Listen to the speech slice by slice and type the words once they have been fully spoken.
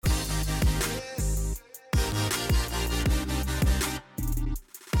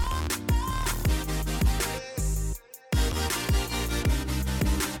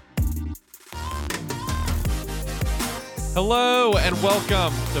Hello and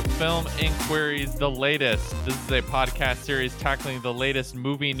welcome to Film Inquiries, the latest. This is a podcast series tackling the latest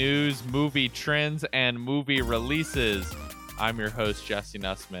movie news, movie trends, and movie releases. I'm your host, Jesse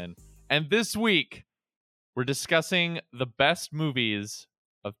Nussman. And this week, we're discussing the best movies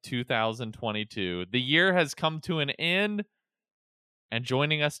of 2022. The year has come to an end, and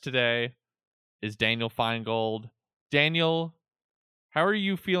joining us today is Daniel Feingold. Daniel, how are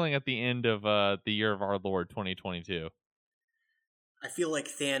you feeling at the end of the year of our Lord 2022? I feel like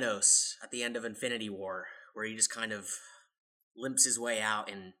Thanos at the end of Infinity War, where he just kind of limps his way out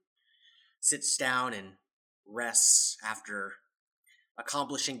and sits down and rests after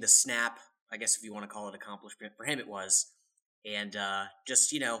accomplishing the snap, I guess if you want to call it accomplishment. For him it was. And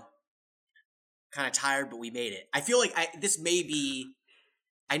just, kind of tired, but we made it. I feel like this may be...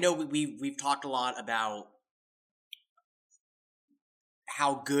 I know we've talked a lot about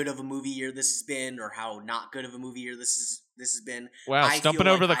how good of a movie year this has been, or how not good of a movie year this has been. Wow, stumping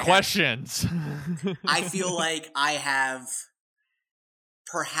over the questions. I feel like I have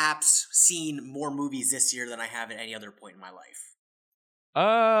perhaps seen more movies this year than I have at any other point in my life.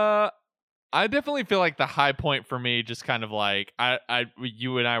 I definitely feel like the high point for me, just kind of like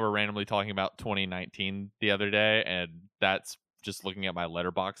you and I were randomly talking about 2019 the other day, and that's just looking at my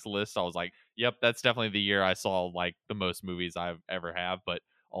Letterboxd list. I was like, yep, that's definitely the year I saw like the most movies I've ever have, but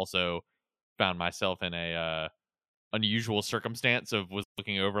also found myself in a unusual circumstance of was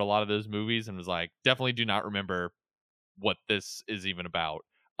looking over a lot of those movies and was like, definitely do not remember what this is even about.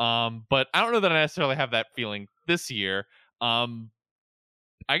 But I don't know that I necessarily have that feeling this year. I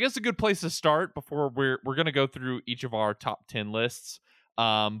guess a good place to start before we're going to go through each of our top 10 lists.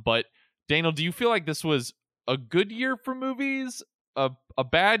 But Daniel, do you feel like this was a good year for movies, a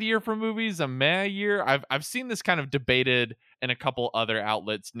bad year for movies, a meh year? I've seen this kind of debated in a couple other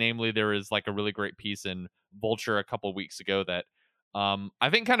outlets. Namely, there is like a really great piece in Vulture a couple weeks ago that I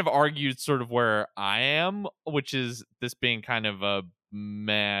think kind of argued sort of where I am, which is this being kind of a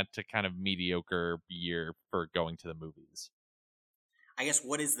meh to kind of mediocre year for going to the movies. I guess,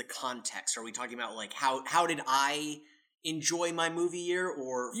 what is the context? Are we talking about like how did I enjoy my movie year,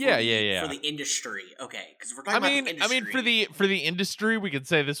 or for the industry? Okay, because if we're talking about the industry, I mean for the industry, we could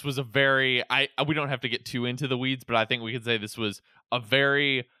say this was a very we don't have to get too into the weeds, but I think we could say this was a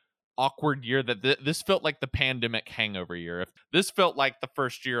very awkward year. That this felt like the pandemic hangover year. If this felt like the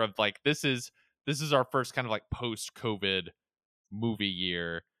first year of like this is our first kind of like post COVID movie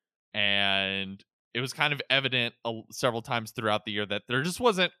year, and it was kind of evident several times throughout the year that there just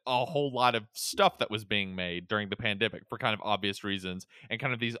wasn't a whole lot of stuff that was being made during the pandemic for kind of obvious reasons, and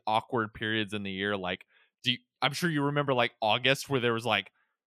kind of these awkward periods in the year. Like, I'm sure you remember like August where there was like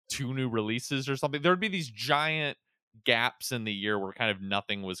 2 new releases or something. There would be these giant gaps in the year where kind of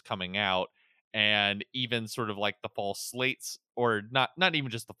nothing was coming out, and even sort of like the fall slates, or not even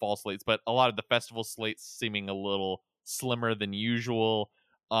just the fall slates, but a lot of the festival slates seeming a little slimmer than usual.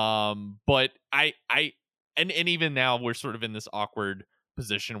 But and even now we're sort of in this awkward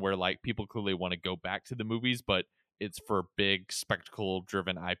position where like people clearly want to go back to the movies, but it's for big spectacle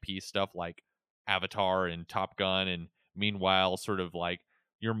driven IP stuff like Avatar and Top Gun, and meanwhile sort of like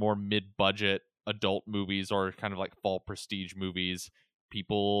your more mid-budget adult movies or kind of like fall prestige movies,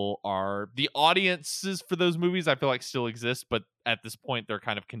 the audiences for those movies I feel like still exist, but at this point they're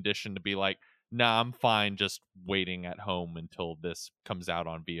kind of conditioned to be like, nah, I'm fine just waiting at home until this comes out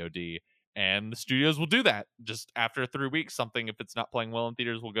on VOD. And the studios will do that. Just after 3 weeks, something, if it's not playing well in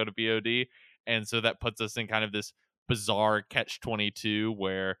theaters, will go to VOD. And so that puts us in kind of this bizarre catch-22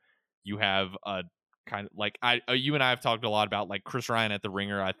 where you have a kind of like you and I have talked a lot about like Chris Ryan at The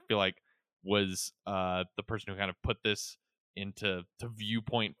Ringer. I feel like was the person who kind of put this into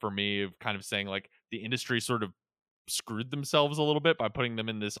viewpoint for me, of kind of saying like the industry sort of screwed themselves a little bit by putting them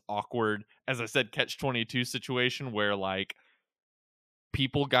in this awkward, as I said, catch-22 situation where like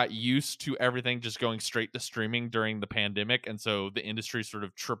people got used to everything just going straight to streaming during the pandemic, and so the industry sort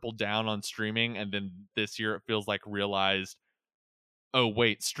of tripled down on streaming, and then this year it feels like realized, oh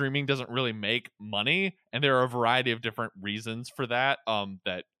wait, streaming doesn't really make money, and there are a variety of different reasons for that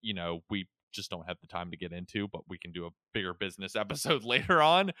that we just don't have the time to get into, but we can do a bigger business episode later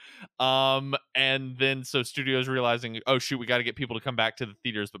on. And then so studios realizing, oh shoot, we got to get people to come back to the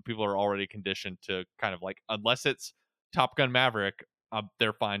theaters, but people are already conditioned to kind of like, unless it's Top Gun Maverick,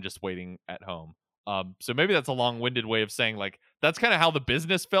 they're fine just waiting at home. So maybe that's a long-winded way of saying like that's kind of how the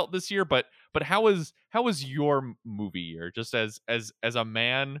business felt this year. But how was your movie year, just as a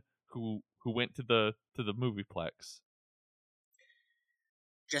man who went to the movieplex?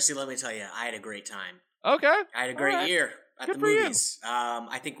 Jesse, let me tell you, I had a great time. Okay, I had a great year at the movies.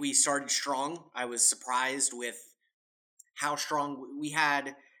 I think we started strong. I was surprised with how strong we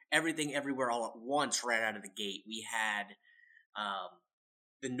had everything everywhere all at once right out of the gate. We had um,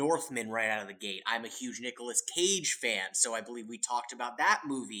 The Northman right out of the gate. I'm a huge Nicolas Cage fan, so I believe we talked about that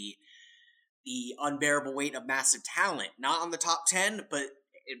movie, The Unbearable Weight of Massive Talent. Not on the top 10, but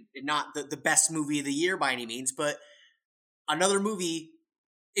not the best movie of the year by any means, but another movie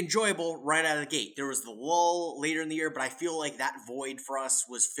enjoyable right out of the gate. There was the lull later in the year, but I feel like that void for us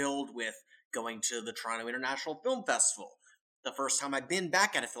was filled with going to the Toronto International Film Festival. The first time I've been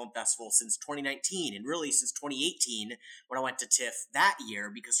back at a film festival since 2019, and really since 2018 when I went to TIFF that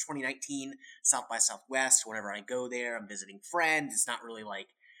year, because 2019, South by Southwest, whenever I go there, I'm visiting friends. It's not really like,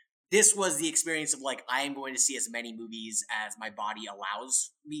 this was the experience of like, I am going to see as many movies as my body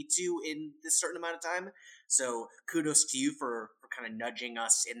allows me to in this certain amount of time. So kudos to you for kind of nudging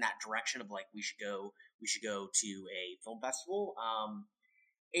us in that direction of like, we should go to a film festival.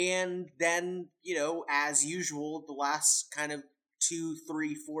 And then, as usual, the last kind of 2,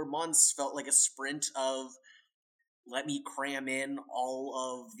 3, 4 months felt like a sprint of, let me cram in all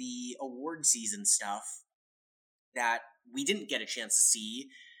of the award season stuff that we didn't get a chance to see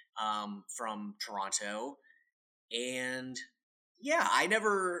from Toronto. And yeah,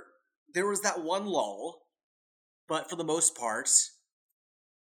 there was that one lull, but for the most part,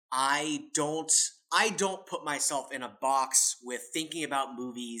 I don't put myself in a box with thinking about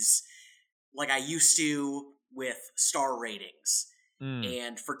movies like I used to with star ratings.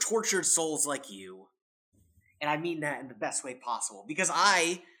 And for tortured souls like you, and I mean that in the best way possible, because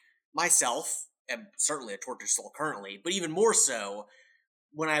I myself am certainly a tortured soul currently, but even more so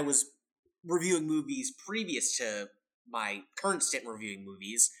when I was reviewing movies previous to my current stint reviewing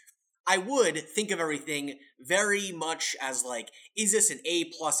movies, I would think of everything very much as like, is this an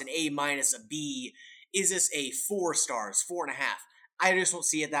A plus, an A minus, a B? Is this a 4 stars, 4.5? I just don't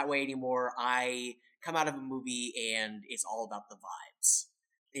see it that way anymore. I come out of a movie and it's all about the vibes.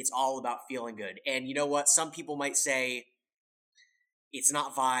 It's all about feeling good. And you know what? Some people might say it's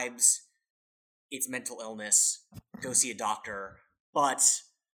not vibes, it's mental illness. Go see a doctor. But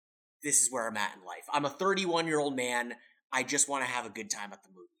this is where I'm at in life. I'm a 31-year-old man. I just want to have a good time at the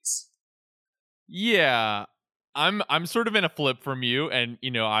movies. Yeah, I'm sort of in a flip from you, and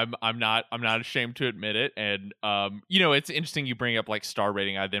I'm not ashamed to admit it. And it's interesting you bring up like star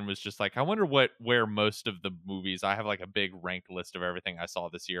rating. I then was just like, I wonder where most of the movies, I have like a big ranked list of everything I saw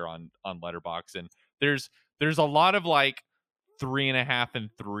this year on Letterboxd, and there's a lot of like 3.5 and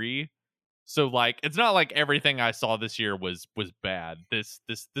 3. So like it's not like everything I saw this year was bad. This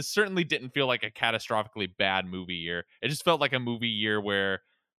certainly didn't feel like a catastrophically bad movie year. It just felt like a movie year where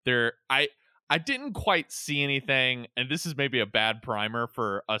there I didn't quite see anything, and this is maybe a bad primer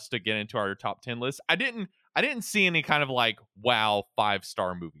for us to get into our top 10 list. I didn't see any kind of like wow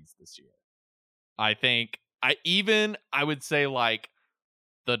 5-star movies this year. I think I would say like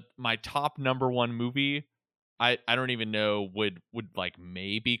my top number 1 movie, I don't even know would like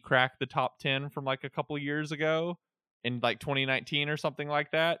maybe crack the top 10 from like a couple years ago in like 2019 or something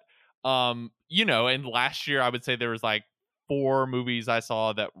like that. And last year I would say there was like 4 movies I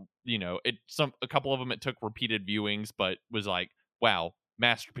saw that a couple of them it took repeated viewings, but was like, wow,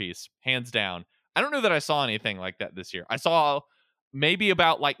 masterpiece, hands down. I don't know that I saw anything like that this year. I saw maybe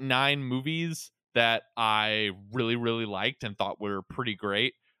about like 9 movies that I really, really liked and thought were pretty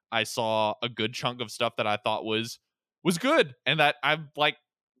great. I saw a good chunk of stuff that I thought was good and that I like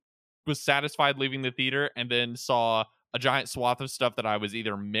was satisfied leaving the theater, and then saw a giant swath of stuff that I was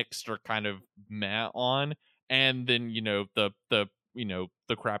either mixed or kind of meh on. And then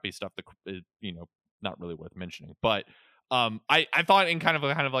the crappy stuff that not really worth mentioning. But I thought in kind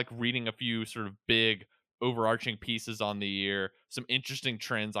of like reading a few sort of big overarching pieces on the year, some interesting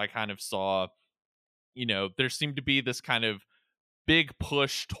trends I kind of saw. There seemed to be this kind of big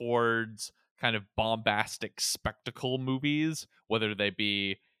push towards kind of bombastic spectacle movies, whether they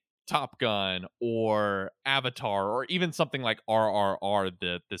be Top Gun or Avatar or even something like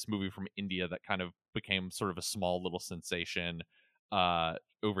RRR, this movie from India that kind of became sort of a small little sensation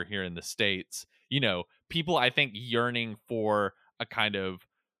over here in the States. People I think yearning for a kind of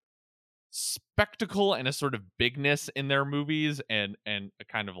spectacle and a sort of bigness in their movies, and a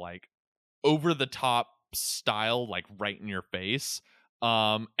kind of like over the top style, like right in your face.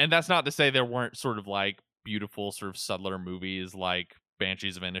 And that's not to say there weren't sort of like beautiful, sort of subtler movies like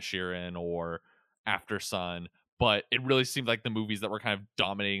Banshees of Inisherin or After Sun, but it really seemed like the movies that were kind of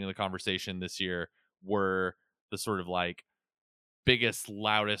dominating the conversation this year were the sort of like biggest,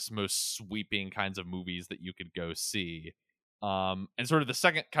 loudest, most sweeping kinds of movies that you could go see. And sort of the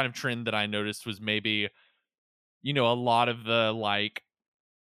second kind of trend that I noticed was maybe a lot of the like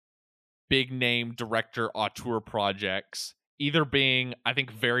big name director auteur projects either being, I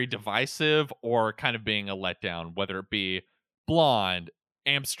think, very divisive or kind of being a letdown, whether it be Blonde,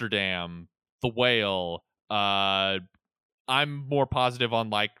 Amsterdam, The Whale. I'm more positive on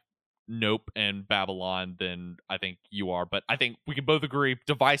like Nope and Babylon than I think you are, but I think we can both agree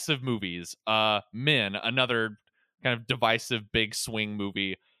divisive movies. Men, another kind of divisive big swing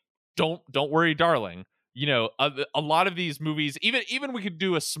movie. Don't worry, darling. You know, a lot of these movies, even we could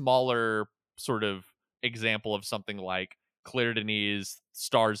do a smaller sort of example of something like Claire Denis'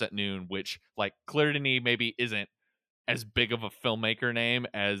 Stars at Noon, which like Claire Denis maybe isn't as big of a filmmaker name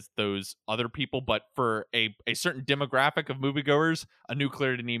as those other people, but for a certain demographic of moviegoers, a new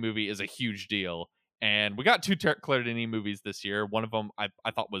Claire Denis movie is a huge deal. And we got two Claire Denis movies this year. One of them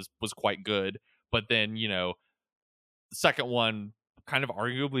I thought was quite good, but then you know the second one kind of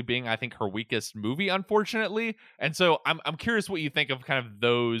arguably being I think her weakest movie, unfortunately. And so I'm curious what you think of kind of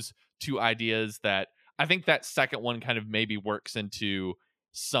those two ideas. That I think that second one kind of maybe works into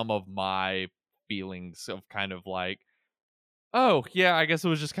some of my feelings of kind of like, oh yeah, I guess it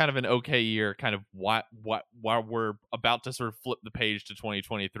was just kind of an okay year. Kind of what while we're about to sort of flip the page to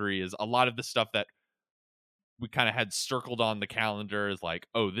 2023 is a lot of the stuff that we kind of had circled on the calendar is like,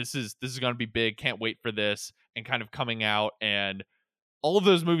 oh, this is going to be big, can't wait for this, and kind of coming out. And all of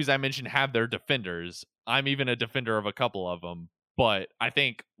those movies I mentioned have their defenders. I'm even a defender of a couple of them, but I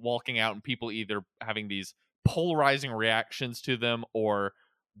think walking out and people either having these polarizing reactions to them or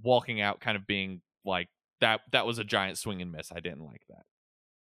walking out kind of being like, that was a giant swing and miss. I didn't like that.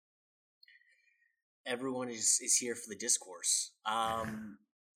 Everyone is here for the discourse.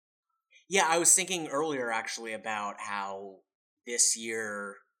 Yeah, I was thinking earlier actually about how this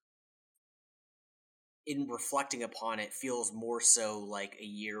year, in reflecting upon it, feels more so like a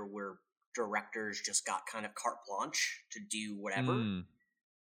year where directors just got kind of carte blanche to do whatever,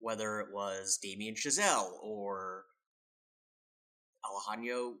 whether it was Damien Chazelle or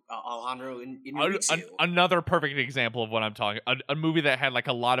Alejandro Inarritu. Another perfect example of what I'm talking. A movie that had like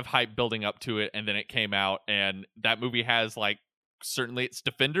a lot of hype building up to it, and then it came out, and that movie has like certainly its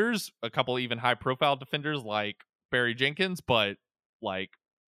defenders, a couple even high profile defenders like Barry Jenkins, but like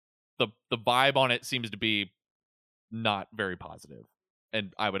the vibe on it seems to be not very positive,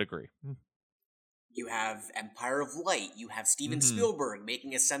 and I would agree. You have Empire of Light. You have Steven Spielberg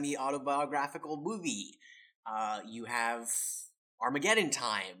making a semi-autobiographical movie. You have Armageddon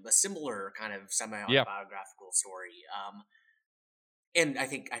Time, a similar kind of semi-autobiographical story. And I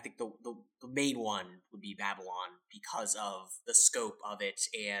think the main one would be Babylon because of the scope of it,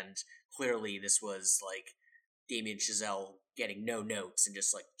 and clearly this was like Damien Chazelle getting no notes and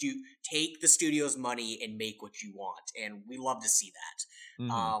just like, take the studio's money and make what you want, and we love to see that.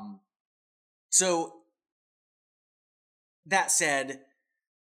 So that said,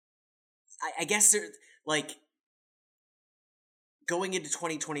 I guess there, like, going into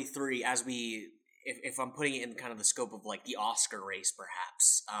 2023, as we, if I'm putting it in kind of the scope of like the Oscar race,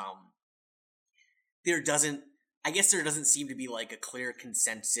 perhaps, there doesn't seem to be like a clear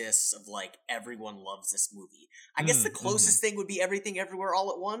consensus of like everyone loves this movie. I guess the closest thing would be Everything Everywhere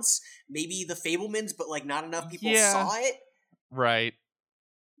All at Once, maybe The Fabelmans, but like not enough people saw it. Right.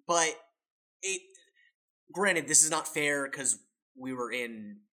 But granted, this is not fair because we were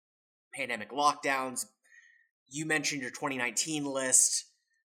in pandemic lockdowns. You mentioned your 2019 list.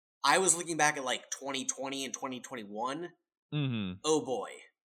 I was looking back at like 2020 and 2021. Oh boy.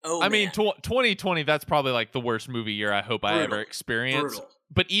 Oh, I mean, 2020, that's probably like the worst movie year I hope I ever experienced. Brutal.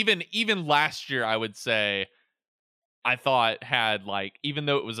 But even last year, I would say, I thought had like, even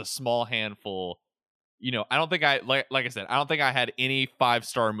though it was a small handful, you know, I don't think like I said, I don't think I had any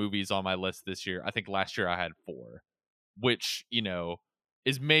 5-star movies on my list this year. I think last year I had 4, which, you know,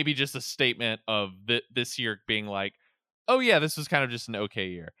 is maybe just a statement of this year being like, oh yeah, this was kind of just an okay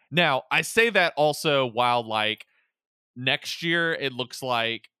year. Now, I say that also while like next year it looks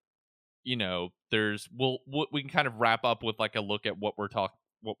like, you know, we can kind of wrap up with like a look at what we're talk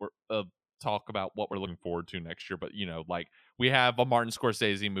about what we're looking forward to next year. But you know, like we have a Martin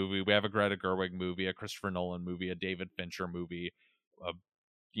Scorsese movie, we have a Greta Gerwig movie, a Christopher Nolan movie, a David Fincher movie,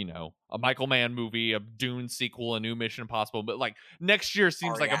 you know, a Michael Mann movie, a Dune sequel, a new Mission Impossible. But like next year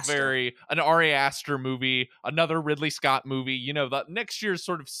seems like an Ari Aster movie, another Ridley Scott movie. You know, that next year is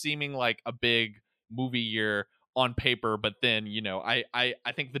sort of seeming like a big movie year on paper. But then, you know, I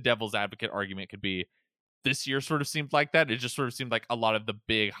think the devil's advocate argument could be this year sort of seemed like that. It just sort of seemed like a lot of the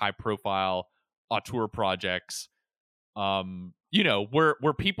big high profile auteur projects, you know, where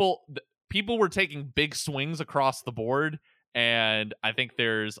people were taking big swings across the board. And I think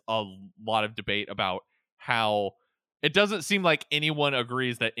there's a lot of debate about how it doesn't seem like anyone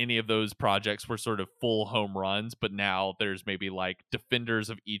agrees that any of those projects were sort of full home runs, but now there's maybe like defenders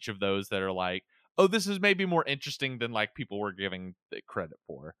of each of those that are like, oh, this is maybe more interesting than like people were giving the credit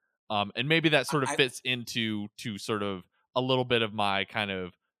for. And maybe that sort of fits into to sort of a little bit of my kind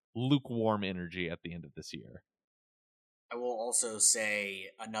of lukewarm energy at the end of this year. I will also say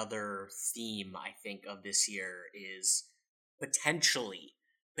another theme I think of this year is potentially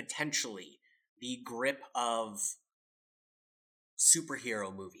the grip of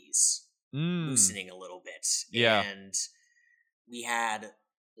superhero movies loosening a little bit. Yeah. And we had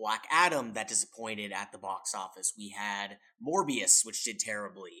Black Adam that disappointed at the box office. We had Morbius, which did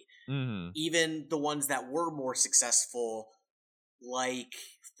terribly. Mm-hmm. Even the ones that were more successful, like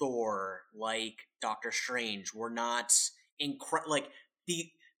Thor, like Doctor Strange, were not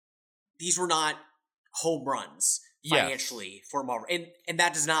these were not home runs financially for Marvel. And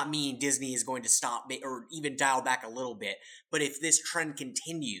that does not mean Disney is going to stop or even dial back a little bit. But if this trend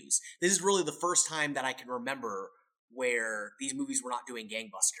continues, this is really the first time that I can remember where these movies were not doing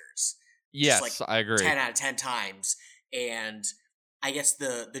gangbusters. Yes, just like I agree. 10 out of 10 times. And I guess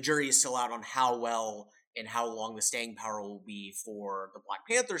the jury is still out on how well and how long the staying power will be for the Black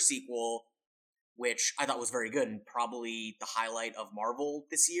Panther sequel, which I thought was very good and probably the highlight of Marvel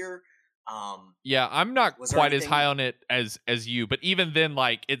this year. Yeah, I'm not quite as high on it as you, but even then,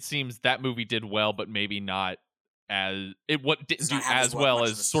 like, it seems that movie did well, but maybe not as it didn't do as well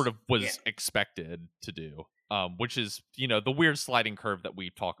as sort of was expected to do. Which is, you know, the weird sliding curve that we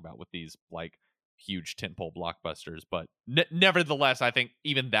talk about with these like huge tentpole blockbusters. But nevertheless, I think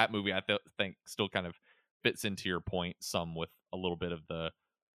even that movie, I think still kind of fits into your point some with a little bit of the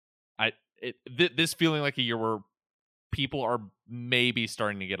this feeling like a year where people are maybe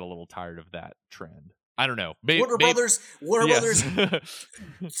starting to get a little tired of that trend. I don't know. Warner Brothers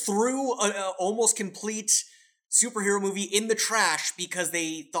threw an almost complete superhero movie in the trash because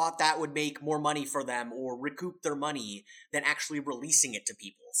they thought that would make more money for them or recoup their money than actually releasing it to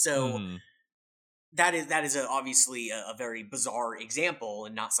people. So that is obviously a very bizarre example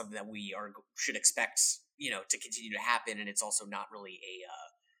and not something that we should expect, you know, to continue to happen. And it's also not really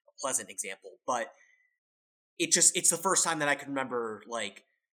a pleasant example, but it's the first time that I can remember like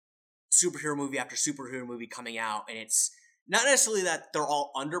superhero movie after superhero movie coming out, and it's not necessarily that they're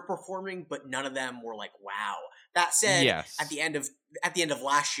all underperforming, but none of them were like wow. That said, at the end of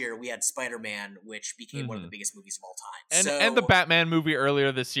last year, we had Spider-Man, which became one of the biggest movies of all time. And the Batman movie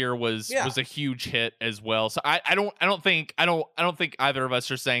earlier this year was a huge hit as well. So I don't think either of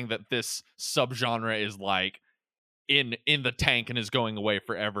us are saying that this subgenre is like in the tank and is going away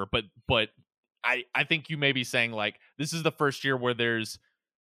forever. But I think you may be saying like this is the first year where there's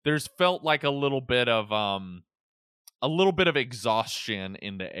felt like a little bit of exhaustion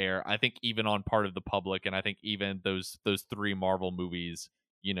in the air. I think even on part of the public, and I think even those three Marvel movies,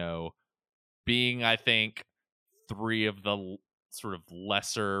 you know, being I think three of the sort of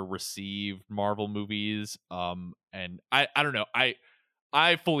lesser received Marvel movies. And I don't know.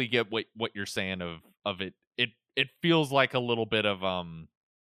 I fully get what you're saying of it. It feels like a little bit of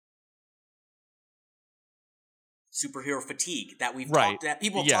superhero fatigue that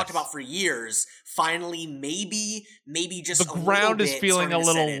people have talked about for years. Finally, maybe just the ground is feeling a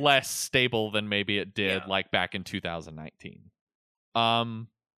little less stable than maybe it did like back in 2019.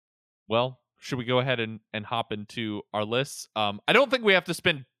 Well, should we go ahead and hop into our lists? I don't think we have to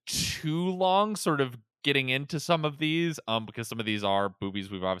spend too long sort of getting into some of these because some of these are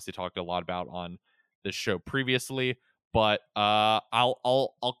movies we've obviously talked a lot about on this show previously. But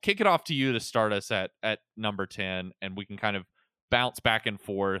I'll kick it off to you to start us at number 10, and we can kind of bounce back and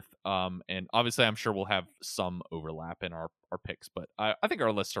forth. And obviously, I'm sure we'll have some overlap in our picks, but I think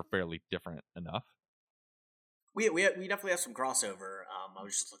our lists are fairly different enough. We definitely have some crossover. I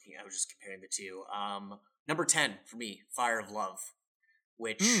was just comparing the two. Number 10 for me, Fire of Love,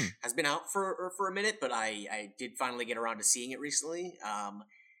 which has been out for a minute, but I did finally get around to seeing it recently.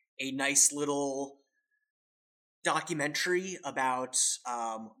 A nice little documentary about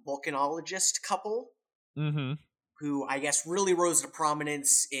volcanologist couple who I guess really rose to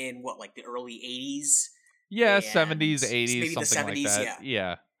prominence in the early 80s. Yeah, 70s, 80s, maybe something the 70s, like that.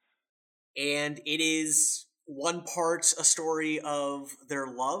 Yeah. And it is one part a story of their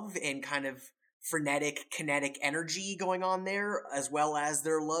love and kind of frenetic kinetic energy going on there, as well as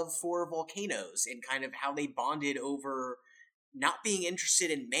their love for volcanoes and kind of how they bonded over not being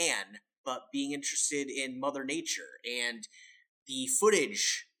interested in man, but being interested in Mother Nature. And the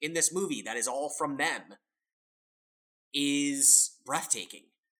footage in this movie that is all from them is breathtaking.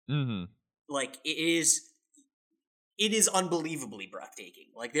 Like, it is unbelievably breathtaking.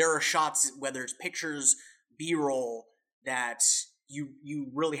 Like, there are shots, whether it's pictures, B-roll, that you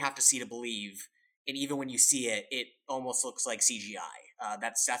really have to see to believe, and even when you see it, it almost looks like CGI.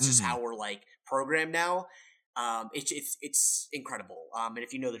 That's just Mhm. how we're like programmed now. It's incredible. And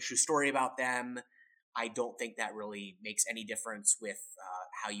if you know the true story about them, I don't think that really makes any difference with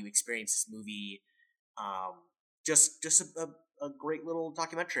how you experience this movie. Um, just a great little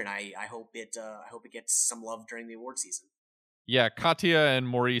documentary, and I hope it gets some love during the award season. Yeah, Katya and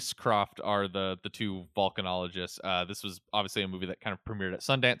Maurice Croft are the two volcanologists. This was obviously a movie that kind of premiered at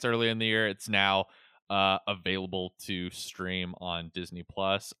Sundance earlier in the year. It's now available to stream on Disney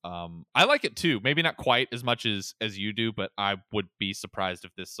Plus. I like it too. Maybe not quite as much as you do, but I would be surprised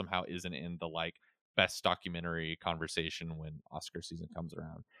if this somehow isn't in the like best documentary conversation when Oscar season comes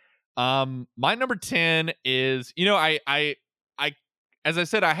around. My number 10 is, I as I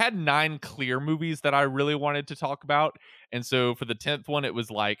said, I had 9 clear movies that I really wanted to talk about. And so for the 10th one, it was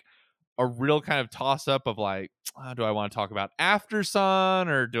like a real kind of toss up of like, do I want to talk about After Sun,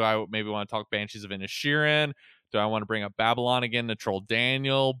 or do I maybe want to talk Banshees of Inisherin? Do I want to bring up Babylon again to troll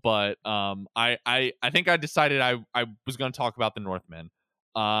Daniel? But I think I decided I was going to talk about The Northman,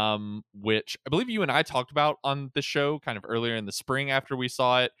 which I believe you and I talked about on the show kind of earlier in the spring after we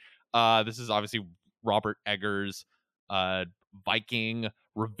saw it. This is obviously Robert Eggers' uh, Viking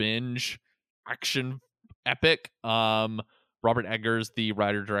revenge action epic. Robert Eggers, the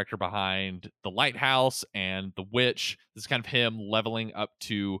writer director behind The Lighthouse and The Witch. This is kind of him leveling up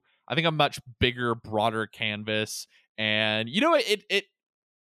to, I think, a much bigger, broader canvas. And it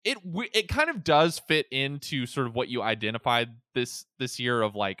kind of does fit into sort of what you identified this year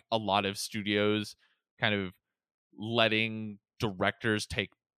of like a lot of studios kind of letting directors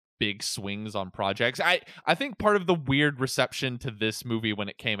take big swings on projects. I think part of the weird reception to this movie when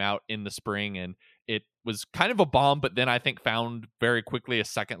it came out in the spring, and it was kind of a bomb, but then I think found very quickly a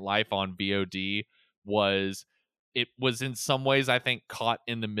second life on VOD, was it was in some ways I think caught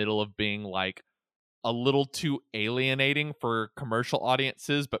in the middle of being like a little too alienating for commercial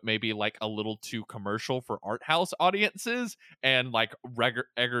audiences, but maybe like a little too commercial for art house audiences. And like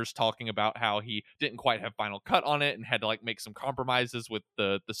Eggers talking about how he didn't quite have final cut on it and had to like make some compromises with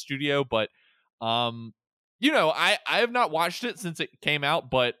the studio. But I have not watched it since it came out,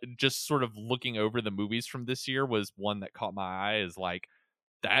 but just sort of looking over the movies from this year was one that caught my eye as like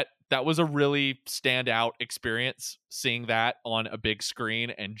that was a really standout experience, seeing that on a big screen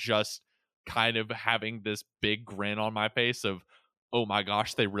and just kind of having this big grin on my face of, oh my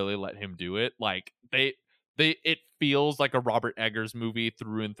gosh, they really let him do it. Like they it feels like a Robert Eggers movie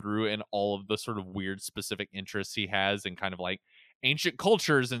through and through, and all of the sort of weird specific interests he has and kind of like ancient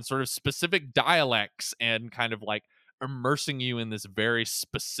cultures and sort of specific dialects, and kind of like immersing you in this very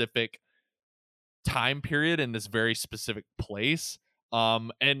specific time period in this very specific place,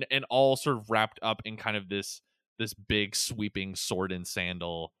 and all sort of wrapped up in kind of this big sweeping sword and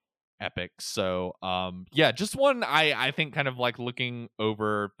sandal epic. So yeah, just one I think kind of like looking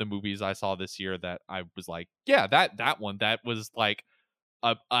over the movies I saw this year that I was like, yeah, that one, that was like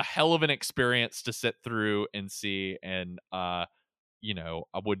a hell of an experience to sit through and see. And I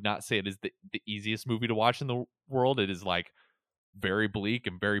would not say it is the easiest movie to watch in the world. It is like very bleak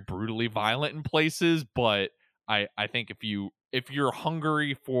and very brutally violent in places, but I think if you're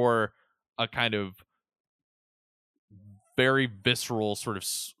hungry for a kind of very visceral sort of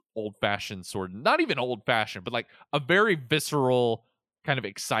old fashioned sword, not even old fashioned, but like a very visceral kind of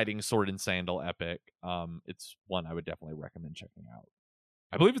exciting sword and sandal epic, it's one I would definitely recommend checking out.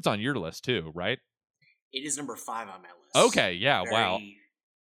 I believe it's on your list too, right? It is number 5 on my list. Okay, yeah, wow. Very,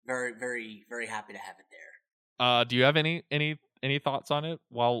 very, very, very happy to have it there. Do you have any thoughts on it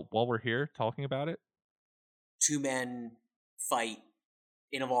while we're here talking about it? 2 men fight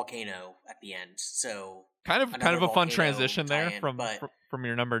in a volcano at the end, so Kind another of a fun volcano transition there tie-in. But from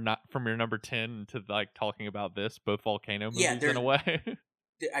your number, not from your number 10 to like talking about this, both volcano yeah, movies in a way.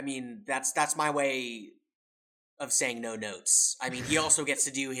 I mean, that's my way of saying no notes. I mean, he also gets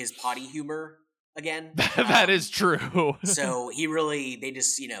to do his potty humor again. That is true. So they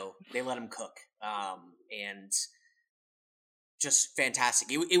just they let him cook, and just fantastic.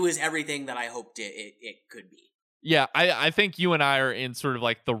 It was everything that I hoped it could be. Yeah, I think you and I are in sort of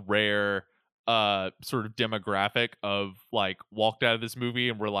like the rare sort of demographic of like walked out of this movie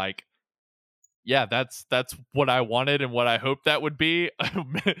and we're like, yeah, that's what I wanted and what I hoped that would be.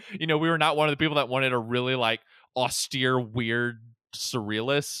 We were not one of the people that wanted a really like austere, weird,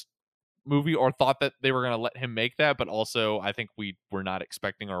 surrealist movie, or thought that they were going to let him make that, but also I think we were not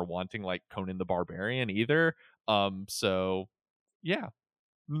expecting or wanting like Conan the Barbarian either. So yeah,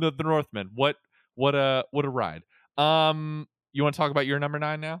 the Northman, what a ride. You want to talk about your number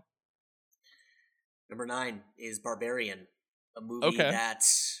 9 now? Number 9 is Barbarian, a movie Okay. that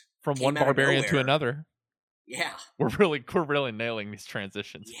From came one out of barbarian to nowhere. another. Yeah. We're really nailing these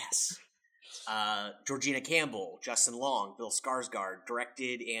transitions. Yes. Georgina Campbell, Justin Long, Bill Skarsgård,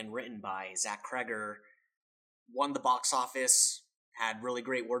 directed and written by Zach Kreger, won the box office, had really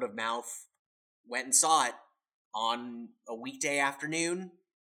great word of mouth, went and saw it on a weekday afternoon.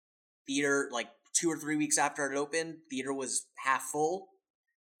 Theater, like 2 or 3 weeks after it opened, theater was half full,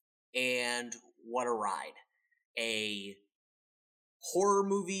 and what a ride. A horror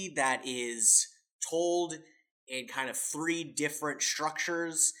movie that is told in kind of 3 different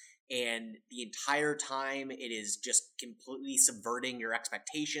structures, and the entire time it is just completely subverting your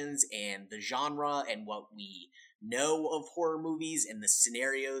expectations and the genre and what we know of horror movies and the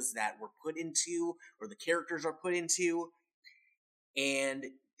scenarios that we're put into or the characters are put into. And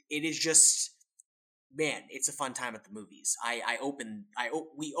it is just, man, it's a fun time at the movies.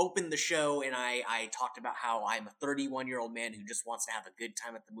 We opened the show and I talked about how I'm a 31-year-old man who just wants to have a good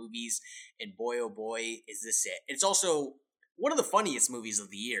time at the movies, and boy oh boy is this it. It's also one of the funniest movies of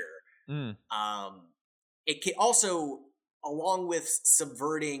the year. It can also, along with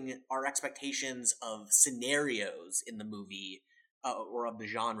subverting our expectations of scenarios in the movie or of the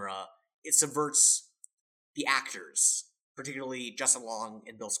genre, it subverts the actors, particularly Justin Long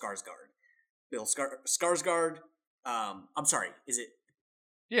and Bill Skarsgård. Skarsgård. I'm sorry. Is it?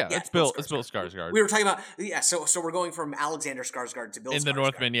 Yeah, it's Bill Skarsgård. We were talking about So we're going from Alexander Skarsgård to Bill in Skarsgård. The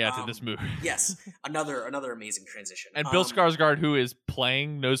Northman, to this movie. Yes, another amazing transition. And Bill Skarsgård, who is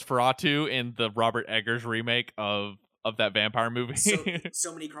playing Nosferatu in the Robert Eggers remake of that vampire movie.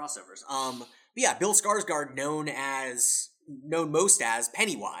 so many crossovers. But yeah, Bill Skarsgård, known most as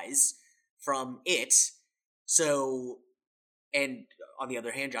Pennywise from It. So, and on the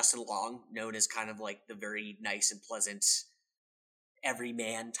other hand, Justin Long, known as kind of like the very nice and pleasant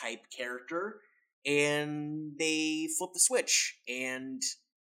everyman type character, and they flipped the switch, and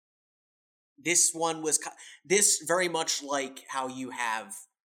this one was this very much like how you have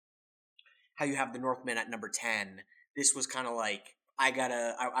the Northman at number 10. This was kind of like, I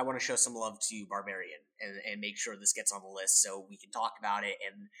want to show some love to Barbarian and make sure this gets on the list so we can talk about it,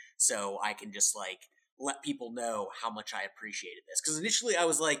 and so I can just like let people know how much I appreciated this. Because initially I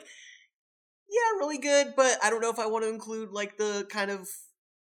was like, yeah, really good, but I don't know if I want to include like the kind of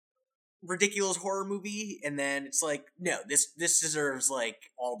ridiculous horror movie. And then it's like, no, this deserves like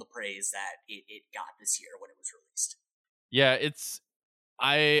all the praise that it got this year when it was released. Yeah,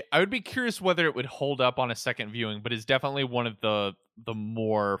 I would be curious whether it would hold up on a second viewing, but it's definitely one of the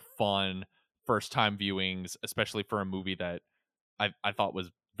more fun first time viewings, especially for a movie that I thought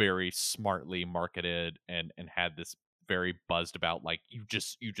was very smartly marketed and had this very buzzed about, like, you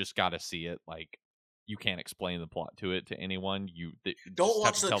just got to see it. Like, you can't explain the plot to anyone. Don't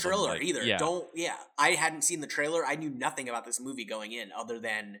watch the trailer either. Yeah. I hadn't seen the trailer. I knew nothing about this movie going in other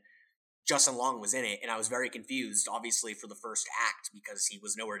than Justin Long was in it, and I was very confused, obviously, for the first act because he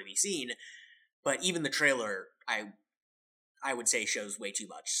was nowhere to be seen. But even the trailer, I would say shows way too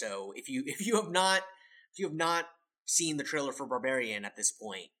much. So if you have not seen the trailer for Barbarian at this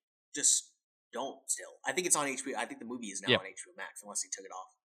point, just don't. Still, I think it's on HBO. I think the movie is now on HBO Max, unless they took it off.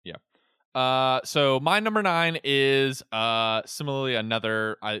 Yeah. So my number 9 is similarly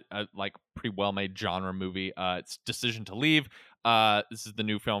another I like pretty well made genre movie. It's Decision to Leave. This is the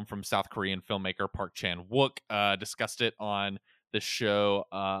new film from South Korean filmmaker Park Chan-wook. Discussed it on the show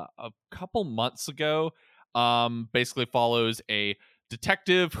a couple months ago. Basically follows a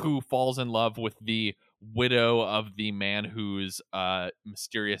detective who falls in love with the widow of the man whose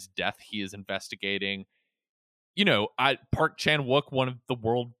mysterious death he is investigating. You know, Park Chan-wook, one of the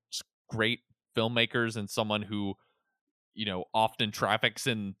world's great filmmakers and someone who, you know, often traffics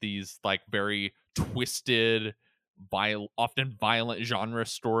in these like very twisted, often violent genre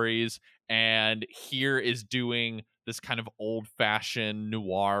stories, and here is doing this kind of old-fashioned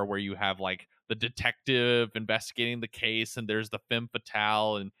noir where you have like the detective investigating the case, and there's the femme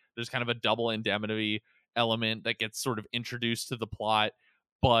fatale, and there's kind of a double indemnity element that gets sort of introduced to the plot,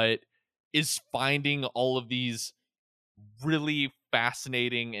 but is finding all of these really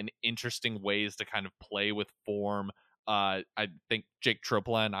fascinating and interesting ways to kind of play with form. I think Jake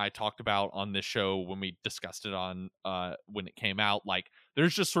Tropla and I talked about on this show when we discussed it on when it came out, like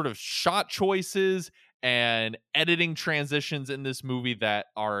there's just sort of shot choices and editing transitions in this movie that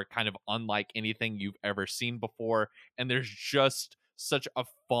are kind of unlike anything you've ever seen before, and there's just such a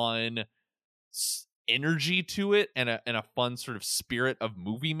fun energy to it and a fun sort of spirit of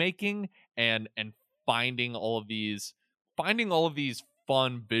movie making, and finding all of these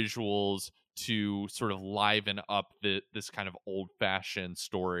fun visuals to sort of liven up this kind of old-fashioned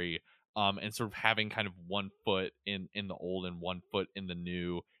story and sort of having kind of one foot in the old and one foot in the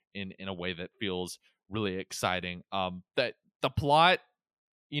new in a way that feels really exciting. That the plot,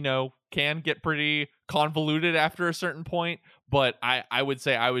 can get pretty convoluted after a certain point, but I would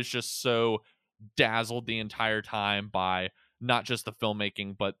say I was just so dazzled the entire time by not just the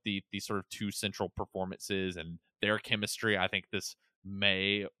filmmaking, but the sort of two central performances and their chemistry. I think this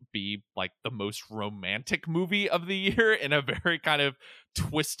may be like the most romantic movie of the year in a very kind of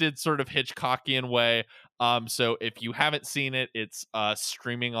twisted sort of Hitchcockian way. So if you haven't seen it, it's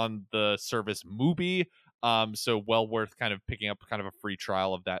streaming on the service Mubi. So well worth kind of picking up kind of a free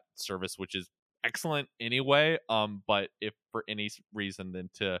trial of that service, which is excellent anyway. But if for any reason, then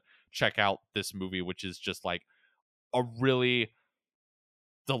to check out this movie, which is just like a really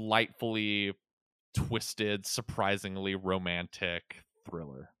delightfully twisted, surprisingly romantic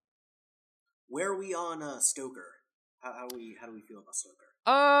thriller. Where are we on Stoker? How do we feel about Stoker?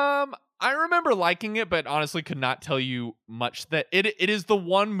 I remember liking it, but honestly could not tell you much. That it is the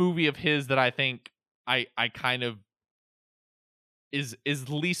one movie of his that I think I kind of is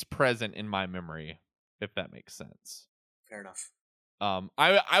least present in my memory, if that makes sense. Fair enough.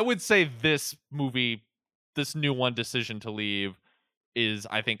 I would say this movie, this new one, Decision to Leave, is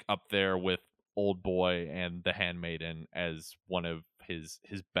I think up there with Old Boy and The Handmaiden as one of his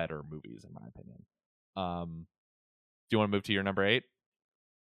better movies in my opinion. Do you want to move to your number 8?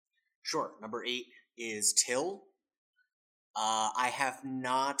 Sure. Number 8 is Till. I have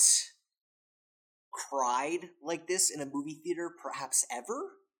not cried like this in a movie theater perhaps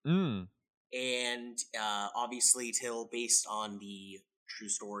ever. And obviously Till, based on the true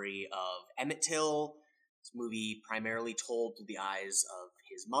story of Emmett Till. This movie primarily told through the eyes of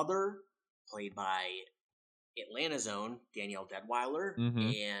his mother, played by Atlanta's own Danielle Deadwyler.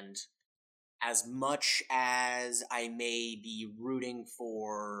 And as much as I may be rooting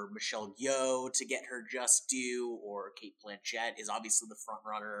for Michelle Yeoh to get her just due, or Cate Blanchett is obviously the front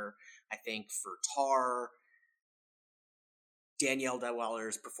runner, I think, for Tar, Danielle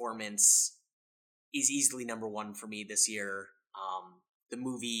Deadwyler's performance is easily number one for me this year. The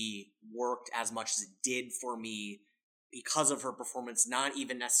movie worked as much as it did for me because of her performance, not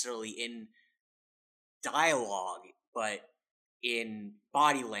even necessarily in dialogue, but in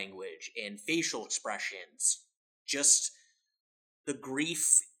body language and facial expressions. Just the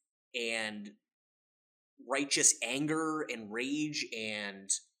grief and righteous anger and rage and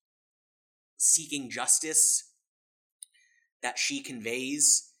seeking justice that she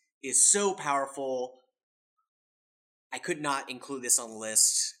conveys is so powerful. I could not include this on the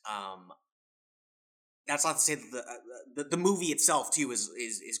list. That's not to say that the movie itself too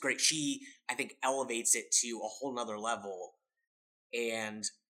is great. She, I think, elevates it to a whole nother level, and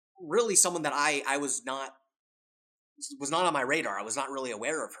really someone that I was not on my radar. I was not really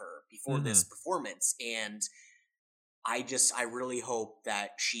aware of her before this performance, and I really hope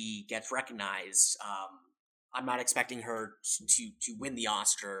that she gets recognized. I'm not expecting her to win the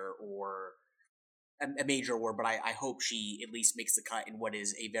Oscar or a major award, but I hope she at least makes the cut in what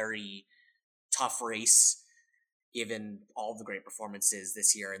is a very tough race, given all the great performances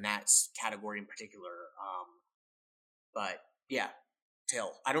this year in that category in particular. But yeah,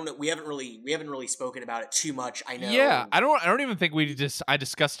 Till. I don't know. We haven't really spoken about it too much. I know. Yeah, I don't even think I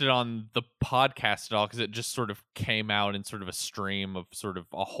discussed it on the podcast at all, because it just sort of came out in sort of a stream of sort of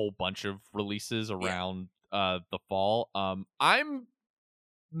a whole bunch of releases around the fall. I'm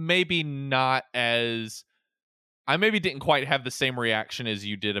maybe not as I maybe didn't quite have the same reaction as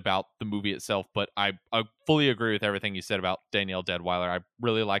you did about the movie itself, but I fully agree with everything you said about Danielle Deadwyler. I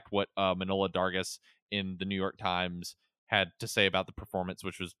really liked what Manohla Dargis in the New York Times had to say about the performance,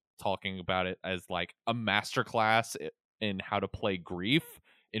 which was talking about it as like a masterclass in how to play grief.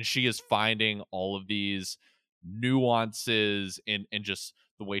 And she is finding all of these nuances in just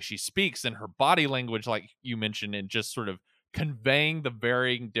the way she speaks and her body language, like you mentioned, and just sort of conveying the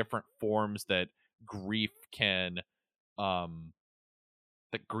varying different forms that grief can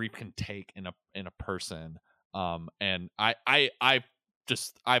take in a person. And I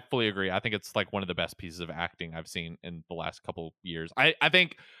fully agree. I think it's like one of the best pieces of acting I've seen in the last couple years. I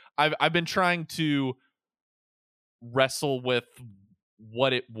think I've been trying to wrestle with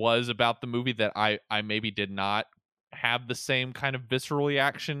what it was about the movie that I maybe did not have the same kind of visceral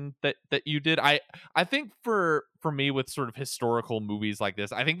reaction that you did. I think for me, with sort of historical movies like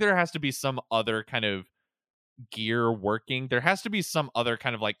this, I think there has to be some other kind of gear working. There has to be some other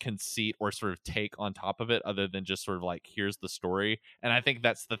kind of like conceit or sort of take on top of it, other than just sort of like, here's the story. And I think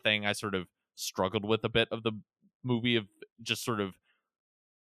that's the thing I sort of struggled with a bit of the movie, of just sort of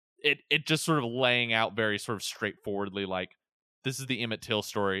it just sort of laying out very sort of straightforwardly, like, this is the Emmett Till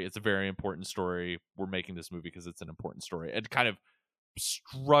story. It's a very important story. We're making this movie because it's an important story. And kind of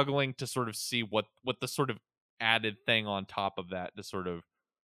struggling to sort of see what the sort of added thing on top of that to sort of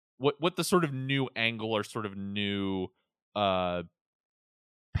what the sort of new angle or sort of new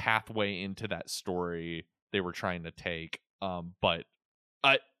pathway into that story they were trying to take. But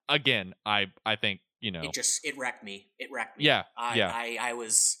again, I think, you know, it wrecked me. It wrecked me. Yeah, I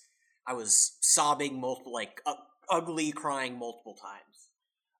was sobbing multiple, like ugly crying multiple times.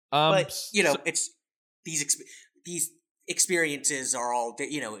 But you know, it's these experiences are all,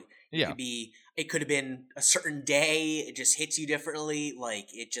 you know, it could have been a certain day. It just hits you differently. Like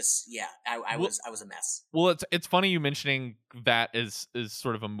it just, I was a mess. Well, it's funny you mentioning that is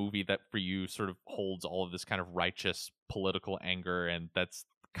sort of a movie that for you sort of holds all of this kind of righteous political anger, and that's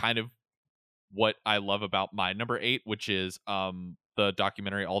kind of what I love about my number 8, which is the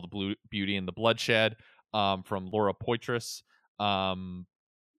documentary All the Beauty and the Bloodshed from Laura Poitras.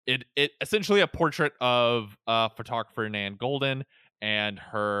 It essentially a portrait of photographer Nan Goldin and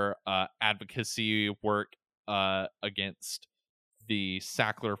her advocacy work against the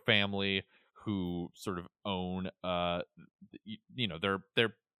Sackler family, who sort of own you know,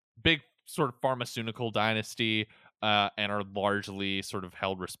 their big sort of pharmaceutical dynasty, and are largely sort of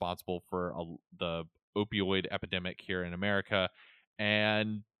held responsible for the opioid epidemic here in America.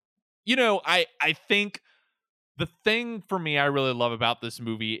 And you know, I think the thing for me I really love about this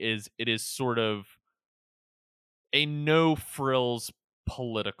movie is it is sort of a no frills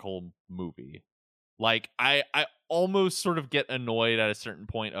political movie. Like I almost sort of get annoyed at a certain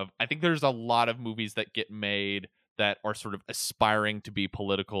point of, I think there's a lot of movies that get made that are sort of aspiring to be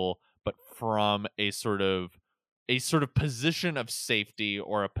political, but from a sort of position of safety,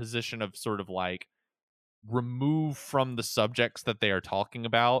 or a position of sort of like remove from the subjects that they are talking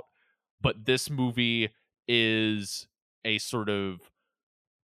about. But this movie is a sort of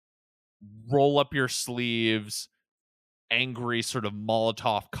roll up your sleeves, angry sort of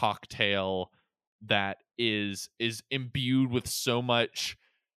Molotov cocktail that is imbued with so much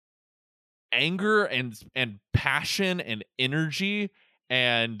anger and passion and energy,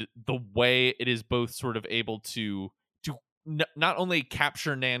 and the way it is both sort of able to not only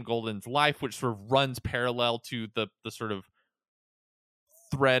capture Nan Goldin's life, which sort of runs parallel to the sort of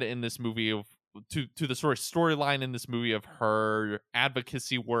thread in this movie of to the sort of storyline in this movie of her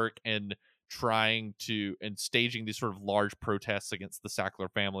advocacy work and trying to and staging these sort of large protests against the Sackler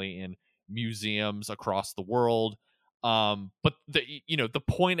family in museums across the world. But the, you know, the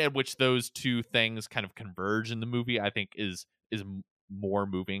point at which those two things kind of converge in the movie, I think is more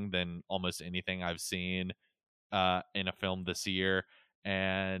moving than almost anything I've seen in a film this year.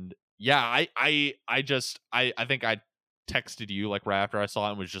 And yeah, I think I texted you like right after I saw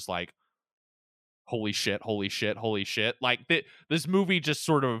it and was just like, holy shit, holy shit, holy shit. Like this movie just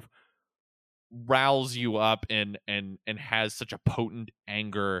sort of riles you up and has such a potent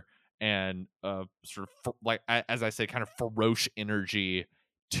anger and sort of like, as I say, kind of ferocious energy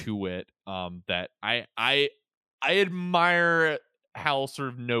to it, that I admire how sort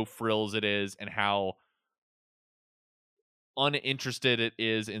of no frills it is, and how uninterested it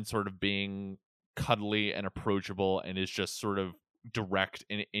is in sort of being cuddly and approachable, and is just sort of direct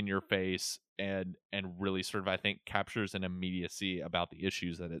in your face, and really sort of, I think, captures an immediacy about the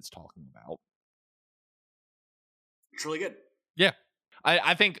issues that it's talking about. It's really good. Yeah.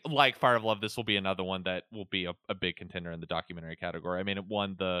 I think, like Fire of Love, this will be another one that will be a big contender in the documentary category. I mean, it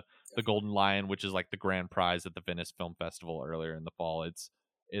won the Golden Lion, which is like the grand prize at the Venice Film Festival earlier in the fall. It's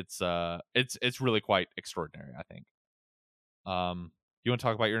really quite extraordinary, I think. You want to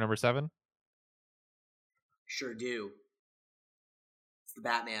talk about your number 7? Sure do. It's the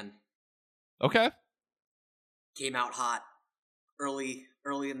Batman. Okay. Came out hot early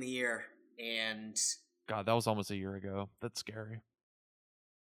in the year, and God, that was almost a year ago. That's scary.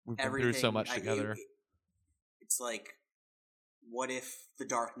 We've been through so much together. It's like, what if The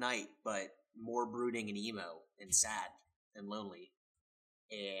Dark Knight, but more brooding and emo and sad and lonely?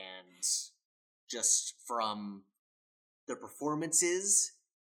 And just from the performances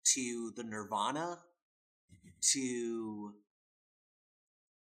to the Nirvana to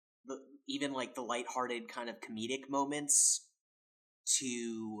even like the lighthearted kind of comedic moments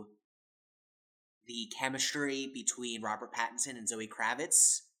to the chemistry between Robert Pattinson and Zoe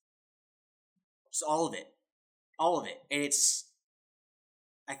Kravitz. Just all of it. And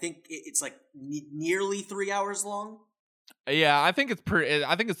I think it's like nearly 3 hours long. Yeah, I think it's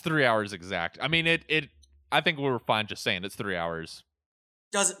 3 hours exact. I mean, I think we were fine just saying it's 3 hours.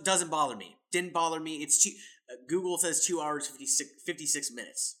 Doesn't bother me. Didn't bother me. It's Google says 2 hours 56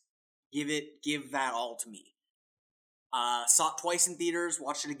 minutes. Give that all to me. Saw it twice in theaters,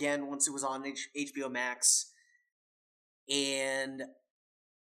 watched it again once it was on HBO Max, and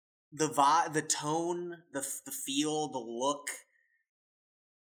the vibe, the tone, the feel, the look,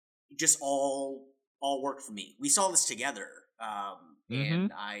 just all worked for me. We saw this together,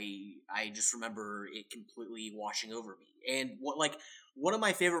 and I just remember it completely washing over me. And one of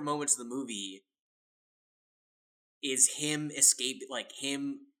my favorite moments of the movie is him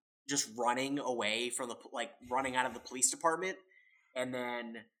him just running away from running out of the police department, and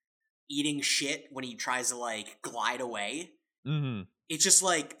then eating shit when he tries to glide away. Mm-hmm. It's just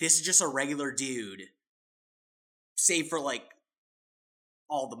this is just a regular dude, save for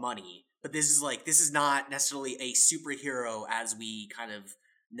all the money. But this is not necessarily a superhero as we kind of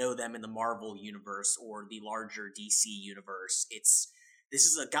know them in the Marvel universe or the larger DC universe. This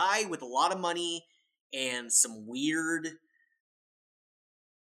is a guy with a lot of money and some weird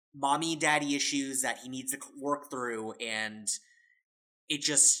mommy daddy issues that he needs to work through, and it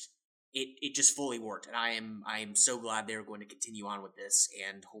just fully worked. And I am so glad they're going to continue on with this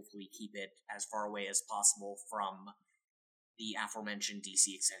and hopefully keep it as far away as possible from the aforementioned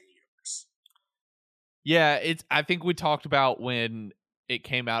DC extended universe. Yeah, I think we talked about when it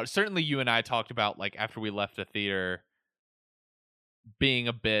came out. Certainly you and I talked about after we left the theater being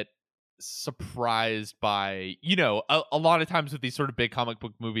a bit surprised by, a lot of times with these sort of big comic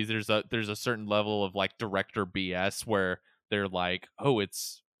book movies, there's a certain level of director BS where they're like, oh,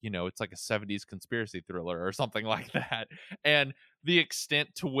 it's it's like a 70s conspiracy thriller or something like that. And the extent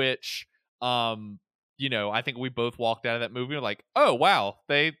to which I think we both walked out of that movie like, oh wow,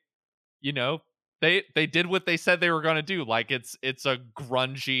 they did what they said they were going to do. It's a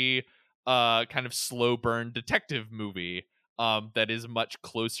grungy kind of slow burn detective movie that is much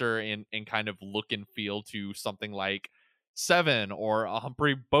closer in kind of look and feel to something like Seven or a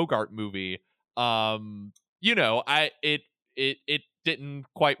Humphrey Bogart movie. It didn't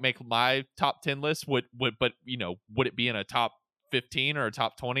quite make my top 10 list. But would it be in a top 15 or a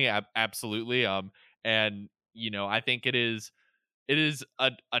top 20? Absolutely. And I think it is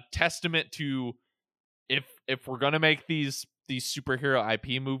a testament to, if we're gonna make these superhero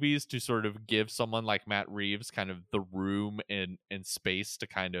IP movies, to sort of give someone like Matt Reeves kind of the room and space to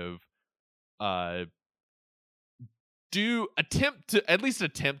kind of attempt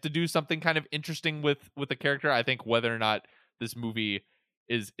to do something kind of interesting with a character. I think whether or not this movie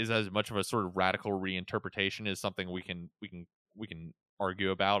is as much of a sort of radical reinterpretation is something we can argue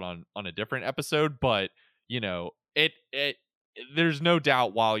about on a different episode, but it there's no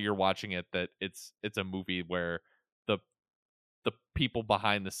doubt while you're watching it that it's a movie where the people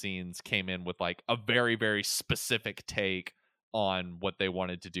behind the scenes came in with a very, very specific take on what they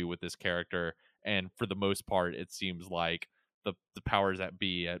wanted to do with this character, and for the most part it seems like the powers that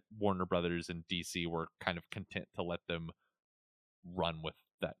be at Warner Brothers and DC were kind of content to let them run with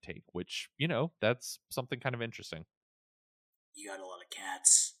that take, which that's something kind of interesting. You got a lot of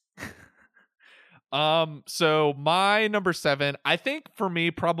cats. So my number 7, I think for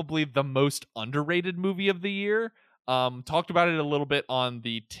me, probably the most underrated movie of the year. Talked about it a little bit on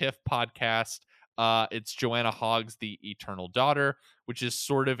the TIFF podcast. It's Joanna Hogg's The Eternal Daughter, which is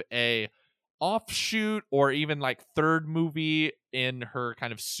sort of a offshoot or even third movie in her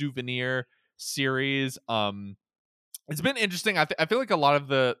kind of Souvenir series. It's been interesting. I feel like a lot of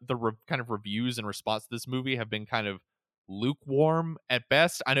the kind of reviews in response to this movie have been kind of lukewarm at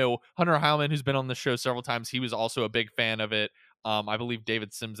best. I know Hunter Heilman, who's been on the show several times, he was also a big fan of it. I believe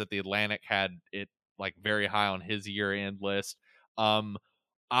David Sims at The Atlantic had it very high on his year-end list.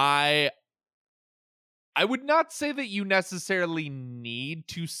 I would not say that you necessarily need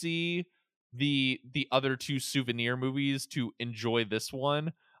to see the other two Souvenir movies to enjoy this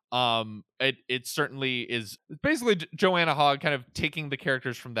one. It certainly is basically Joanna Hogg kind of taking the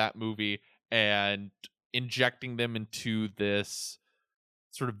characters from that movie and injecting them into this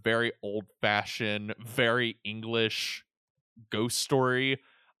sort of very old-fashioned, very English ghost story,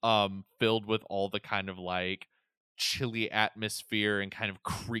 filled with all the kind of chilly atmosphere and kind of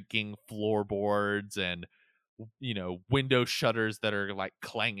creaking floorboards and window shutters that are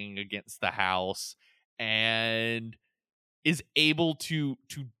clanging against the house, and is able to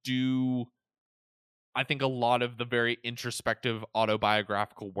do, I think, a lot of the very introspective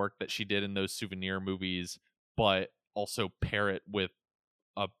autobiographical work that she did in those Souvenir movies, but also pair it with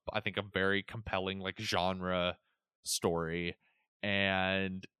I think a very compelling genre story,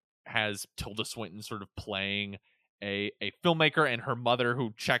 and has Tilda Swinton sort of playing a filmmaker and her mother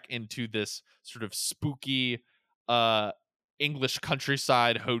who check into this sort of spooky English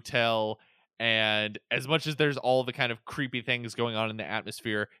countryside hotel. And as much as there's all the kind of creepy things going on in the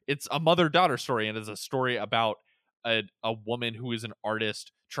atmosphere, it's a mother-daughter story, and it's a story about a woman who is an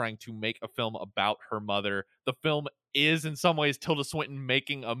artist trying to make a film about her mother. The film is in some ways Tilda Swinton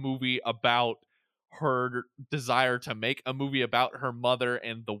making a movie about her desire to make a movie about her mother,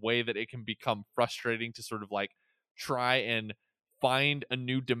 and the way that it can become frustrating to sort of like try and find a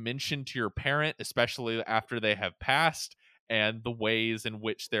new dimension to your parent, especially after they have passed, and the ways in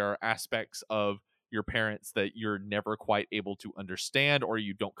which there are aspects of your parents that you're never quite able to understand, or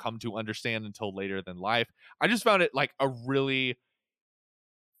you don't come to understand until later than life. I just found it like a really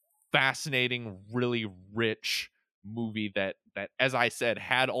fascinating, really rich movie that as I said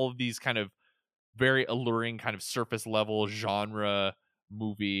had all of these kind of very alluring kind of surface level genre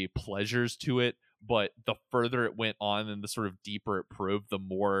movie pleasures to it, but the further it went on and the sort of deeper it proved, the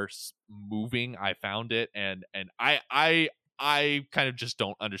more moving I found it. And I kind of just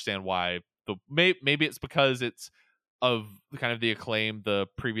don't understand why maybe it's because it's of kind of the acclaim the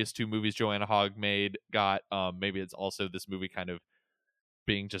previous two movies Joanna Hogg made got. Maybe it's also this movie kind of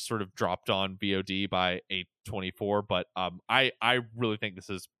being just sort of dropped on VOD by A24, but I really think this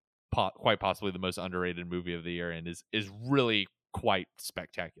is quite possibly the most underrated movie of the year, and is really quite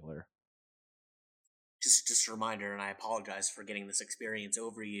spectacular. Just a reminder, and I apologize for getting this experience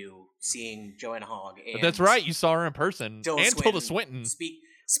over you, seeing Joanna Hogg. And that's right, you saw her in person, Tilda Swinton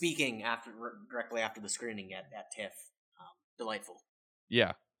speaking directly after the screening at TIFF. Delightful.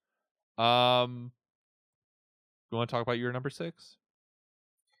 Yeah. You want to talk about your number 6?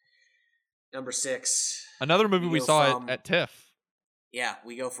 Number 6. Another movie we saw at TIFF. Yeah,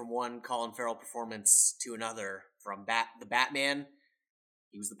 we go from one Colin Farrell performance to another, from the Batman,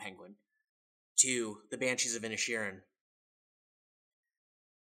 he was the Penguin, to the Banshees of Inisherin.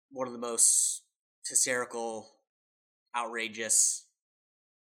 One of the most hysterical, outrageous,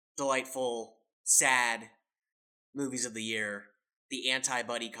 delightful, sad movies of the year. The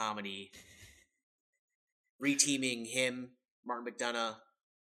anti-buddy comedy. Reteaming him, Martin McDonagh,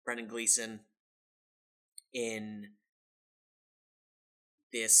 Brendan Gleeson, in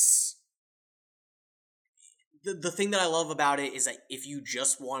this. The thing that I love about it is that if you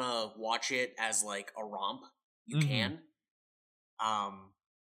just want to watch it as like a romp, you can.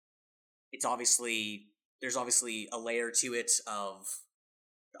 It's there's obviously a layer to it of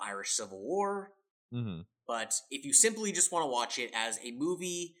the Irish Civil War, but if you simply just want to watch it as a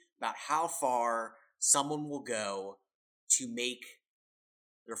movie about how far someone will go to make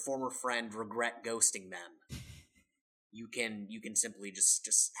their former friend regret ghosting them, you can simply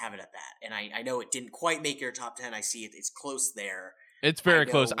just have it at that. And I know it didn't quite make your top 10. I see it's close there. It's very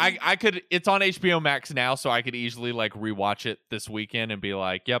close. I could. It's on HBO Max now, so I could easily like rewatch it this weekend and be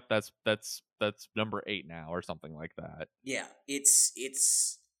like, "Yep, that's number 8 now," or something like that. Yeah, it's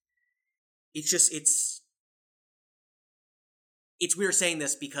weird saying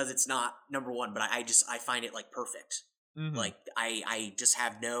this because it's not number 1, but I find it like perfect. Like I just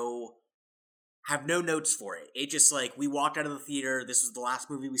have no notes for it. It just like, we walked out of the theater. This was the last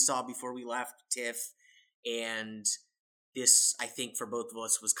movie we saw before we left TIFF, and this, I think, for both of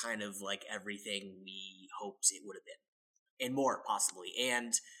us was kind of like everything we hoped it would have been, and more possibly,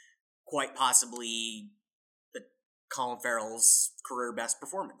 and quite possibly the Colin Farrell's career best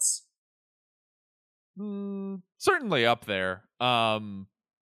performance. Certainly up there. You're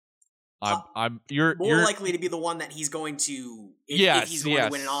likely to be the one that he's going to. If he's going to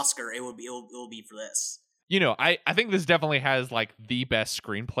win an Oscar, it will be for this. You know, I think this definitely has like the best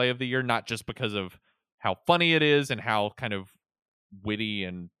screenplay of the year, not just because of how funny it is and how kind of witty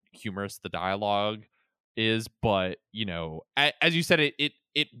and humorous the dialogue is, but you know, as you said,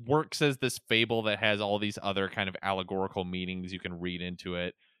 it works as this fable that has all these other kind of allegorical meanings you can read into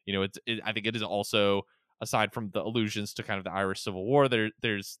it. You know, I think it is also, aside from the allusions to kind of the Irish Civil War,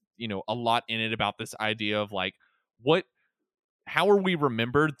 there's you know a lot in it about this idea of like how are we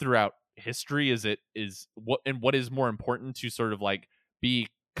remembered throughout history? What is more important, to sort of like be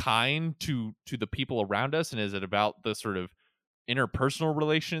kind to the people around us, and is it about the sort of interpersonal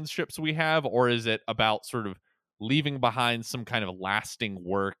relationships we have, or is it about sort of leaving behind some kind of lasting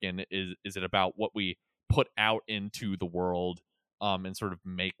work, and is it about what we put out into the world and sort of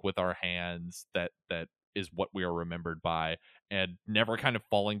make with our hands that is what we are remembered by, and never kind of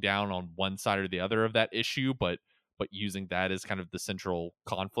falling down on one side or the other of that issue, but using that as kind of the central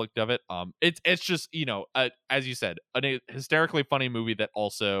conflict of it. It's just, you know, as you said, a hysterically funny movie that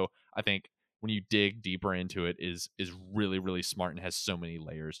also, I think, when you dig deeper into it, is really, really smart and has so many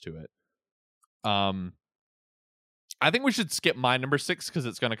layers to it. I think we should skip my number 6 because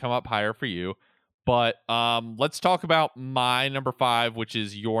it's going to come up higher for you. But let's talk about my number 5, which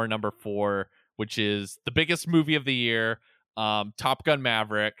is your number 4, which is the biggest movie of the year, Top Gun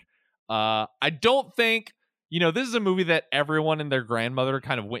Maverick. I don't think this is a movie that everyone and their grandmother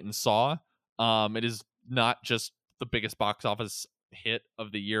kind of went and saw. It is not just the biggest box office hit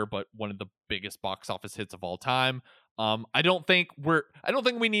of the year, but one of the biggest box office hits of all time. I don't think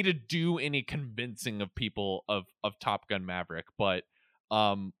we need to do any convincing of people of Top Gun Maverick, but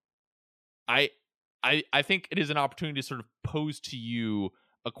I think it is an opportunity to sort of pose to you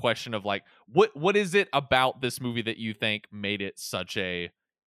a question of like, what is it about this movie that you think made it such a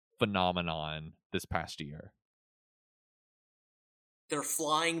phenomenon this past year? They're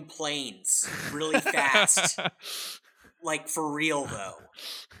flying planes really fast. Like, for real, though.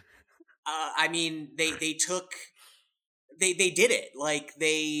 I mean, they did it. Like,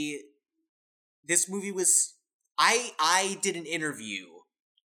 this movie was... I did an interview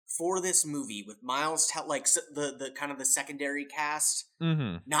for this movie with Miles like the kind of the secondary cast,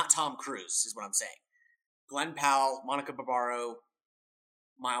 not Tom Cruise is what I'm saying. Glenn Powell, Monica Barbaro,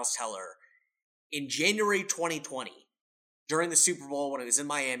 Miles Teller in January 2020 during the Super Bowl when I was in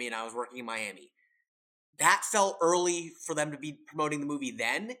Miami and I was working in Miami. That felt early for them to be promoting the movie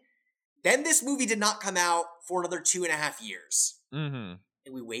then. Then this movie did not come out for another 2.5 years. And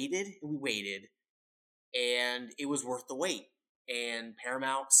we waited and we waited, and it was worth the wait. And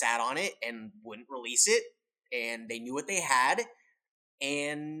Paramount sat on it and wouldn't release it, and they knew what they had,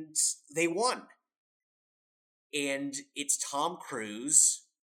 and they won. And it's Tom Cruise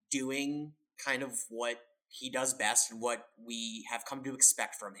doing kind of what he does best and what we have come to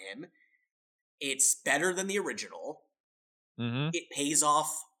expect from him. It's better than the original. It pays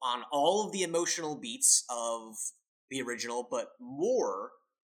off on all of the emotional beats of the original, but more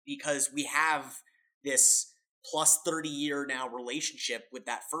because we have this plus 30-year now relationship with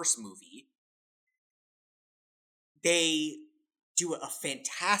that first movie. They do a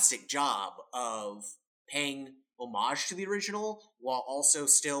fantastic job of paying homage to the original while also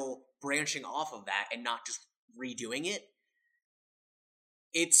still branching off of that and not just redoing it.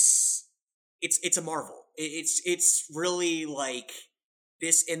 It's a marvel. It's really like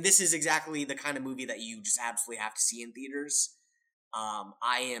this, and this is exactly the kind of movie that you just absolutely have to see in theaters.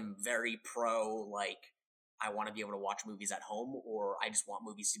 I am very pro, like, I want to be able to watch movies at home, or I just want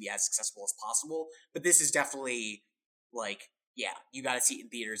movies to be as accessible as possible. But this is definitely, like, yeah, you got to see it in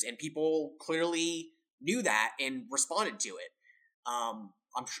theaters, and people clearly knew that and responded to it. I'm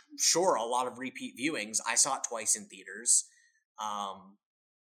sure a lot of repeat viewings. I saw it twice in theaters,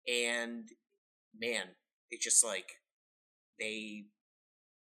 and man, it's just like they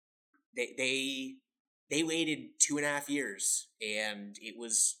waited 2.5 years, and it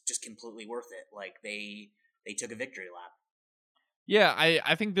was just completely worth it. Like, they took a victory lap. Yeah,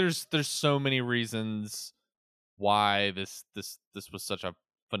 I think there's so many reasons why this was such a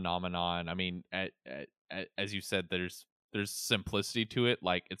phenomenon. I mean, as you said, there's simplicity to it.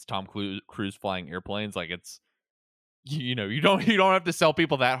 Like, it's Tom Cruise flying airplanes. Like, it's you don't have to sell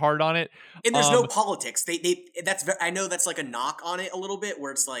people that hard on it. And there's no politics. I know that's like a knock on it a little bit,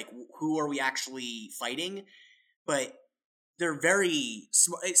 where it's like, who are we actually fighting? But they're very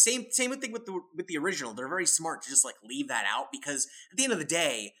smart. Same thing with the original. They're very smart to just like leave that out, because at the end of the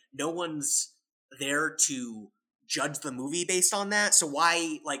day, no one's there to judge the movie based on that. So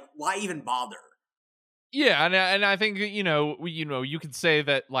why even bother? Yeah, and I think you could say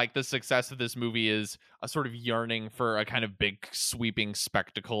that like the success of this movie is a sort of yearning for a kind of big sweeping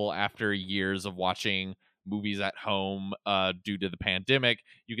spectacle after years of watching movies at home due to the pandemic.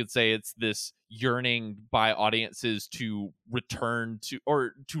 You could say it's this yearning by audiences to return to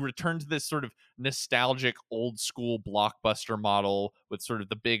this sort of nostalgic old school blockbuster model with sort of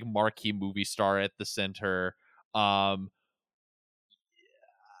the big marquee movie star at the center. I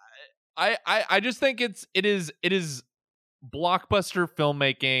just think it is blockbuster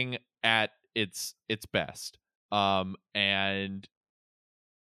filmmaking at its best. And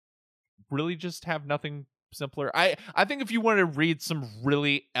really just have nothing simpler. I think if you want to read some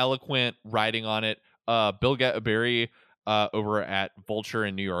really eloquent writing on it, Bill Gattaberi over at Vulture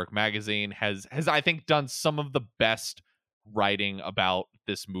and New York Magazine has I think done some of the best writing about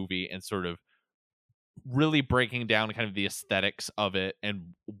this movie and sort of really breaking down kind of the aesthetics of it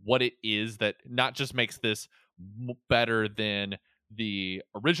and what it is that not just makes this better than the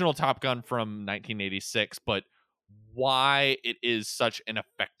original Top Gun from 1986, but why it is such an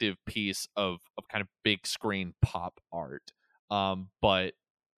effective piece of kind of big screen pop art. But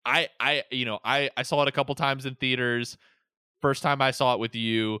I saw it a couple times in theaters. First time I saw it with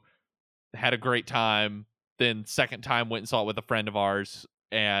you, had a great time. Then second time went and saw it with a friend of ours,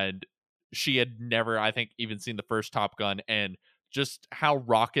 and she had never, I think, even seen the first Top Gun, and just how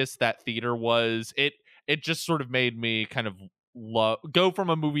raucous that theater was. It just sort of made me kind of go from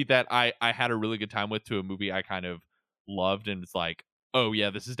a movie that I had a really good time with to a movie I kind of loved, and it's like, oh yeah,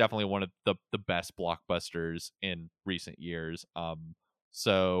 this is definitely one of the best blockbusters in recent years.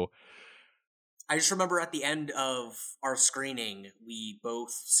 So I just remember at the end of our screening, we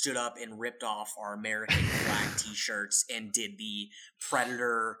both stood up and ripped off our American flag t-shirts and did the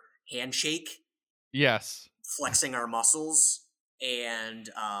Predator handshake, yes. flexing our muscles, and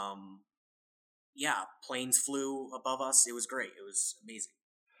yeah, planes flew above us. It was great. It was amazing.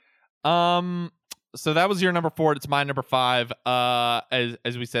 So that was your number 4. It's my number 5.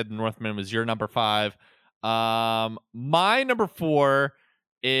 As we said, Northman was your number 5. My number 4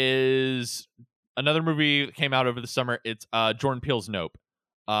 is another movie that came out over the summer. It's Jordan Peele's Nope,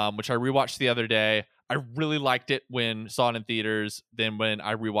 which I rewatched the other day. I really liked it when saw it in theaters. Then when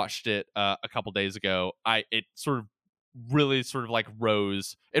I rewatched it a couple days ago, it sort of really sort of like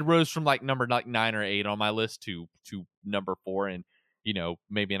rose. It rose from like number 9 or 8 on my list to number 4, and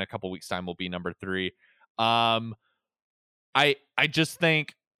maybe in a couple weeks time will be number 3. I just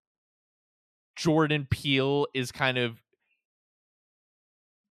think Jordan Peele is kind of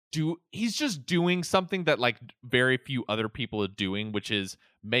he's just doing something that like very few other people are doing, which is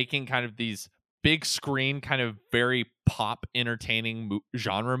making kind of these big screen kind of very pop entertaining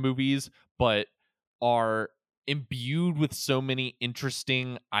genre movies, but are imbued with so many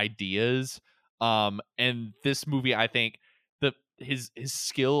interesting ideas. And this movie, I think that his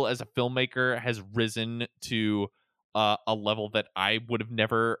skill as a filmmaker has risen to a level that I would have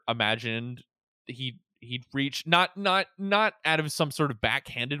never imagined he'd reach. Not out of some sort of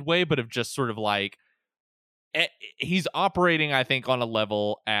backhanded way, but of just sort of like he's operating, I think, on a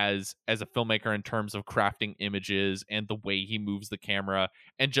level as a filmmaker in terms of crafting images and the way he moves the camera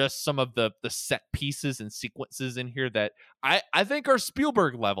and just some of the set pieces and sequences in here that I think are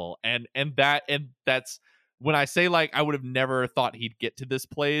Spielberg level, and that's when I say like I would have never thought he'd get to this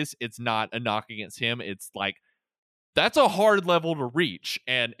place. It's not a knock against him. It's like that's a hard level to reach,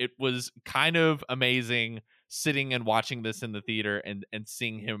 and it was kind of amazing sitting and watching this in the theater and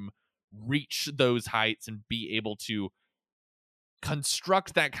seeing him reach those heights and be able to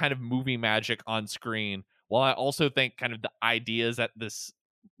construct that kind of movie magic on screen, while I also think kind of the ideas that this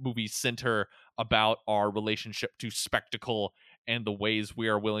movie center about our relationship to spectacle and the ways we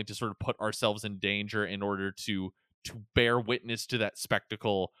are willing to sort of put ourselves in danger in order to bear witness to that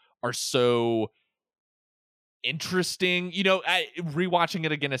spectacle are so interesting. Rewatching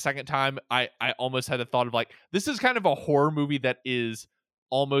it again a second time, I almost had a thought of like, this is kind of a horror movie that is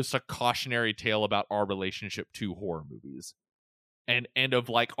almost a cautionary tale about our relationship to horror movies, and of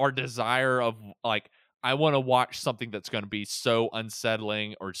like our desire of like, I want to watch something that's going to be so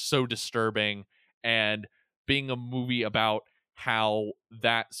unsettling or so disturbing, and being a movie about how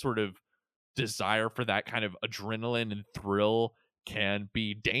that sort of desire for that kind of adrenaline and thrill can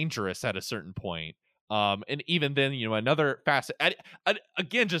be dangerous at a certain point. And even then, another facet,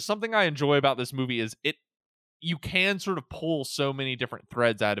 again, just something I enjoy about this movie is you can sort of pull so many different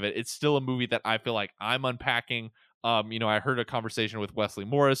threads out of it. It's still a movie that I feel like I'm unpacking. I heard a conversation with Wesley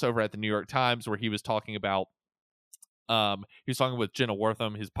Morris over at the New York Times where he was talking about, he was talking with Jenna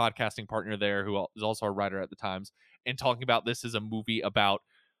Wortham, his podcasting partner there, who is also a writer at the Times, and talking about this as a movie about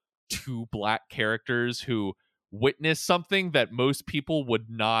two black characters who witness something that most people would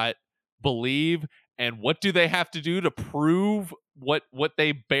not believe, and what do they have to do to prove what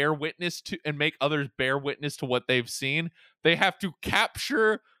they bear witness to and make others bear witness to what they've seen? They have to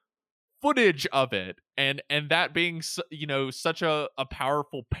capture footage of it, and that being such a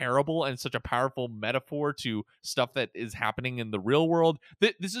powerful parable and such a powerful metaphor to stuff that is happening in the real world.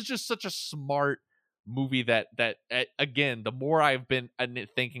 This is just such a smart movie that again, the more I've been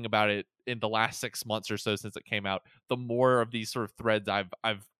thinking about it in the last 6 months or so since it came out, the more of these sort of threads I've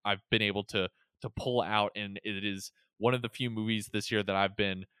been able to pull out, and it is one of the few movies this year that I've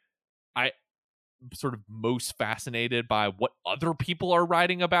been sort of most fascinated by what other people are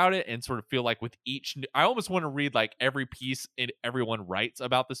writing about it, and sort of feel like with each I almost want to read like every piece everyone writes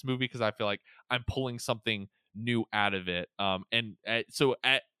about this movie, because I feel like I'm pulling something new out of it. So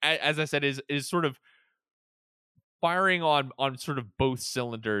as I said, is sort of firing on sort of both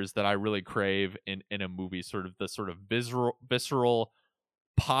cylinders that I really crave in a movie, sort of the sort of visceral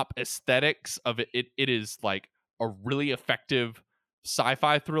pop aesthetics of it. It is like a really effective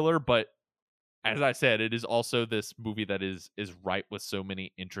sci-fi thriller, but as I said, it is also this movie that is ripe with so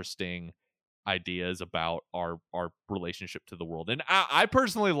many interesting ideas about our relationship to the world. And I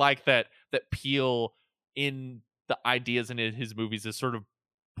personally like that Peele, in the ideas in his movies, is sort of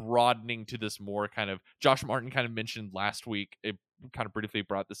broadening to this more kind of, Josh Martin kind of mentioned last week kind of briefly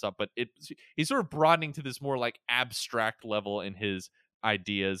brought this up, but he's sort of broadening to this more like abstract level in his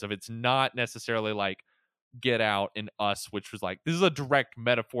ideas of it's not necessarily like Get Out and Us, which was like this is a direct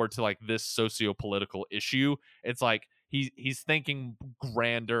metaphor to like this socio-political issue. It's like he's thinking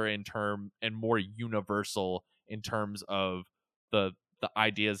grander in term and more universal in terms of the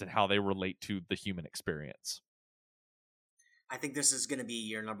ideas and how they relate to the human experience. I think this is going to be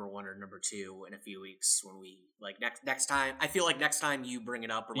your number one or number two in a few weeks when we like next time. I feel like next time you bring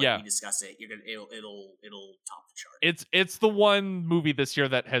it up or like we discuss it, it'll top the chart. It's the one movie this year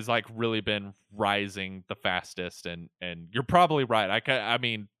that has like really been rising the fastest, and you're probably right. I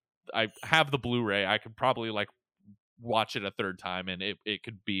mean, I have the Blu-ray. I could probably like watch it a third time, and it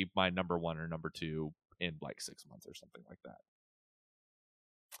could be my number one or number two in like 6 months or something like that.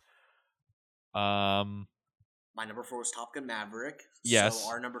 My number 4 was Top Gun Maverick. Yes. So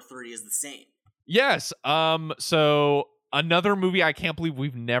our number 3 is the same. Yes. So another movie I can't believe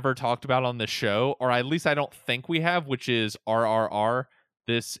we've never talked about on this show, or at least I don't think we have, which is RRR.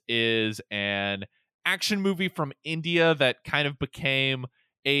 This is an action movie from India that kind of became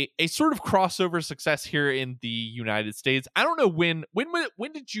a sort of crossover success here in the United States. I don't know when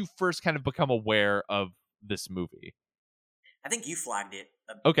did you first kind of become aware of this movie? I think you flagged it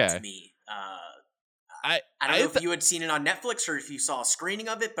to me. I don't know if you had seen it on Netflix or if you saw a screening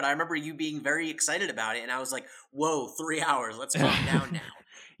of it, but I remember you being very excited about it, and I was like, whoa, 3 hours, let's calm down now.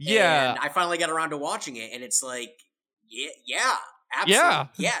 Yeah. And I finally got around to watching it, and it's like, yeah, absolutely. Yeah.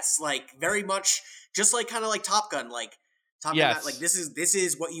 Yes, like, very much, just like kind of like Top Gun, like, Top Gun, like, this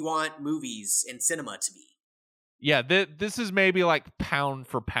is what you want movies and cinema to be. Yeah, this is maybe like pound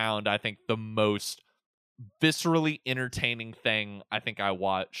for pound, I think, the most viscerally entertaining thing I think I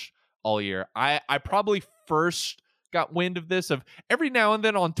watched all year. I probably first got wind of this of every now and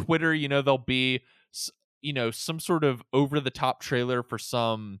then on Twitter, there'll be some sort of over the top trailer for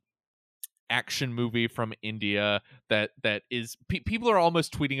some action movie from India that is people are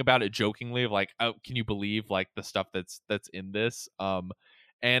almost tweeting about it jokingly of like, oh, can you believe like the stuff that's in this?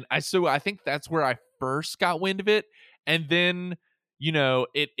 And I think that's where I first got wind of it, and then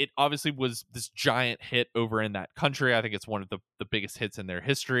it obviously was this giant hit over in that country. I think it's one of the biggest hits in their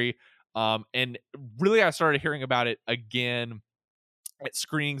history. And really, I started hearing about it again at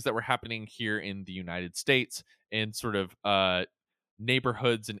screenings that were happening here in the United States in sort of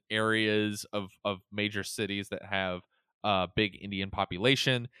neighborhoods and areas of major cities that have big Indian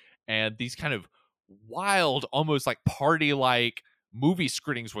population, and these kind of wild, almost like party-like movie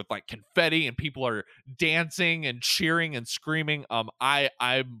screenings with like confetti and people are dancing and cheering and screaming.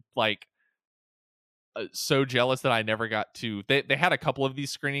 I'm like so jealous that I never got to. They had a couple of these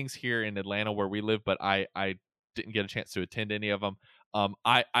screenings here in Atlanta where we live, but I didn't get a chance to attend any of them.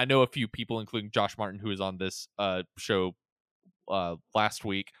 I know a few people, including Josh Martin, who was on this show last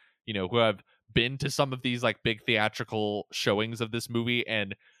week, who have been to some of these like big theatrical showings of this movie,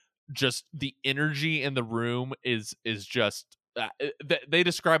 and just the energy in the room is just they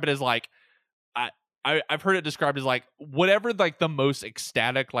describe it as like I've heard it described as like whatever like the most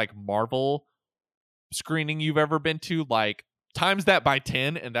ecstatic like Marvel screening you've ever been to, like times that by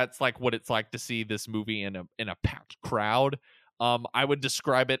 10, and that's like what it's like to see this movie in a packed crowd. I would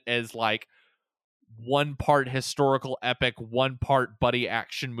describe it as like 1 part historical epic, 1 part buddy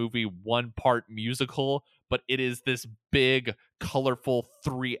action movie, 1 part musical, but it is this big, colorful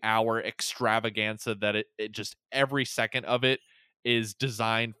 3-hour extravaganza that it just every second of it is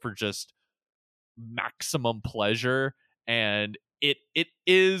designed for just maximum pleasure, and it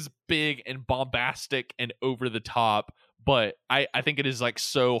is big and bombastic and over the top, but I think it is like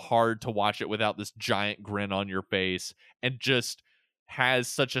so hard to watch it without this giant grin on your face, and just has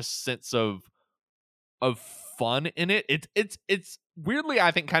such a sense of fun in it. It's weirdly, I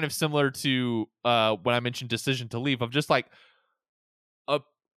think, kind of similar to when I mentioned Decision to Leave, of just like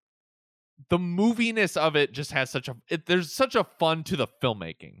the moviness of it just has there's such a fun to the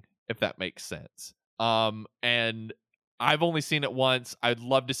filmmaking, if that makes sense. And I've only seen it once. I'd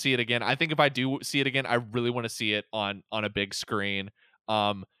love to see it again. I think if I do see it again, I really want to see it on a big screen.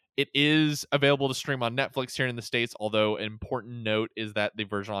 It is available to stream on Netflix here in the States, although an important note is that the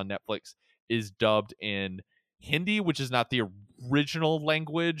version on Netflix is dubbed in Hindi, which is not the original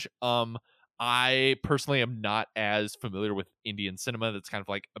language. I personally am not as familiar with Indian cinema. That's kind of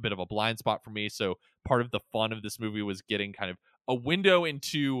like a bit of a blind spot for me. So part of the fun of this movie was getting kind of a window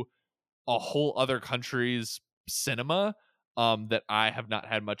into a whole other country's cinema that I have not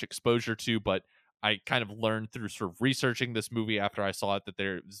had much exposure to, but I kind of learned through sort of researching this movie after I saw it that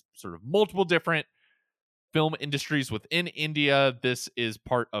there's sort of multiple different film industries within India. This is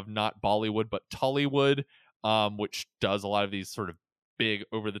part of not Bollywood, but Tollywood. which does a lot of these sort of big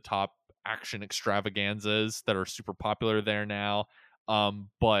over the top action extravaganzas that are super popular there now.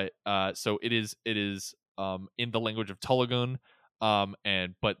 But so it is in the language of Telugu.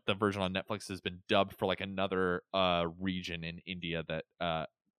 But the version on Netflix has been dubbed for like another region in India that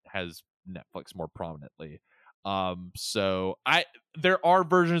has Netflix more prominently. So there are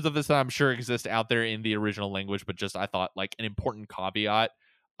versions of this that I'm sure exist out there in the original language, but just I thought like an important caveat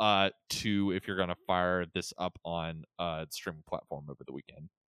to if you're gonna fire this up on streaming platform over the weekend.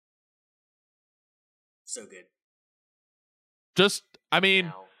 So good. Just I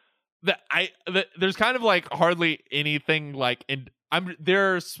mean Now, there's kind of like hardly anything like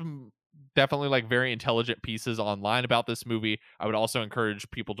there's some definitely like very intelligent pieces online about this movie. I would also encourage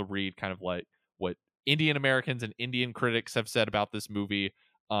people to read kind of like what Indian Americans and Indian critics have said about this movie.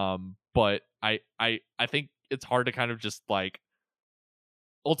 But I think it's hard to kind of just like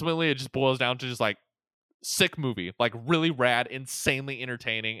ultimately it just boils down to just like sick movie, like really rad, insanely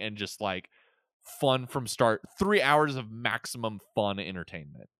entertaining, and just like fun from start. 3 hours of maximum fun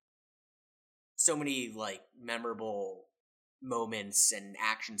entertainment. so many like memorable moments and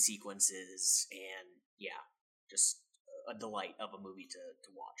action sequences, and yeah, just a delight of a movie to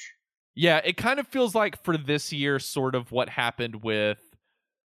watch. Yeah, it kind of feels like for this year, sort of what happened with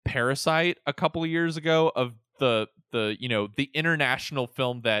Parasite a couple of years ago, of the the international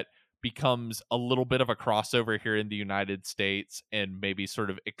film that becomes a little bit of a crossover here in the United States and maybe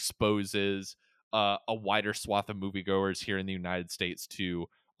sort of exposes a wider swath of moviegoers here in the United States to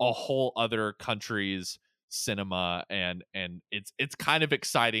a whole other country's cinema, and it's kind of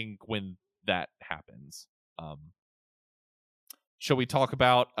exciting when that happens. Shall we talk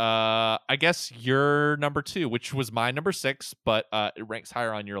about I guess your number 2, which was my number 6, but it ranks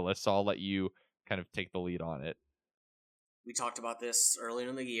higher on your list, so I'll let you kind of take the lead on it. We talked about this earlier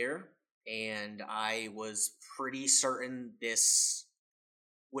in the year, and I was pretty certain this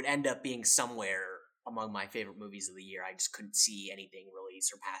would end up being somewhere among my favorite movies of the year. I just couldn't see anything really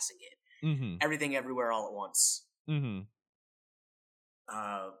surpassing it. Mm-hmm. Everything Everywhere All at Once. Mm-hmm.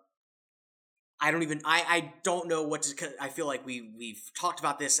 I don't know what to. I feel like we've talked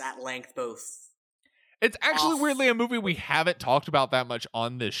about this at length, both. It's actually weirdly a movie we haven't talked about that much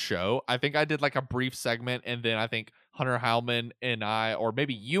on this show. I think I did like a brief segment, and then I think Hunter Howman and I, or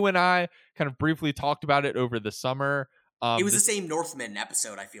maybe you and I, kind of briefly talked about it over the summer. It was the same Northman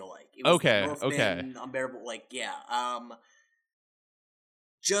episode, I feel like. It was okay, Northman, okay. Unbearable, like, yeah.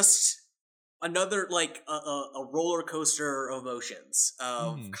 Just another, like, a roller coaster of emotions,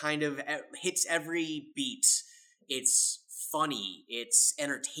 of kind of hits every beat. It's funny, it's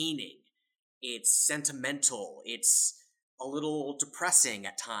entertaining, it's sentimental, it's a little depressing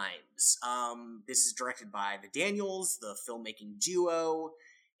at times. This is directed by the Daniels, the filmmaking duo,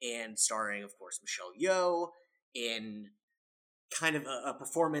 and starring, of course, Michelle Yeoh, in kind of a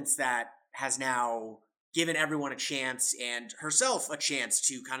performance that has now given everyone a chance, and herself a chance,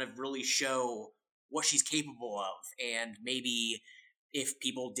 to kind of really show what she's capable of. And maybe if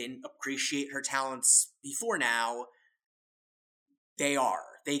people didn't appreciate her talents before now, they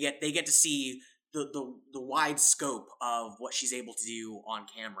get to see the wide scope of what she's able to do on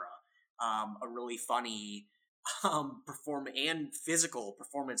camera. A really funny and physical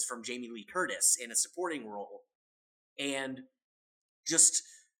performance from Jamie Lee Curtis in a supporting role, and just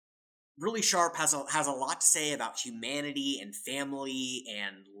really sharp, has a lot to say about humanity and family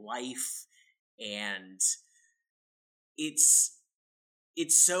and life, and it's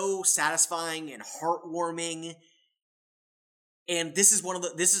so satisfying and heartwarming. And this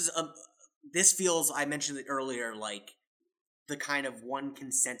feels, I mentioned it earlier, like the kind of one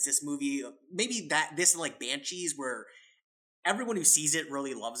consensus movie, maybe that this and like Banshees, where everyone who sees it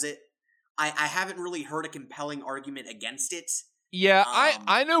really loves it. I haven't really heard a compelling argument against it. Yeah,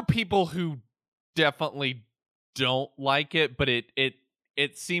 I know people who definitely don't like it, but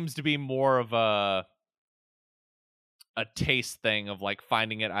it seems to be more of a taste thing, of like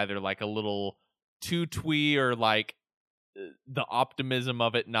finding it either like a little too twee, or like the optimism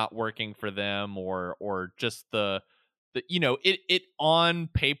of it not working for them, or just the it on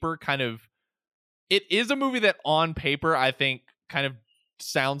paper kind of, it is a movie that on paper I think kind of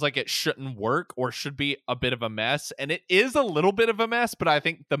sounds like it shouldn't work or should be a bit of a mess, and it is a little bit of a mess, but I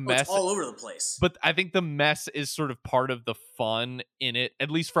think the mess, it's all over the place. But I think the mess is sort of part of the fun in it, at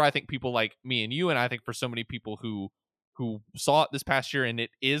least for I think people like me and you, and I think for so many people who saw it this past year. And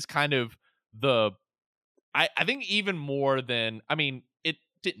it is kind of I think even more than, I mean, it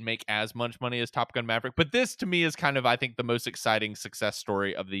didn't make as much money as Top Gun Maverick, but this to me is kind of, I think, the most exciting success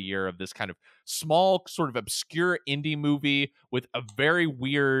story of the year, of this kind of small, sort of obscure indie movie with a very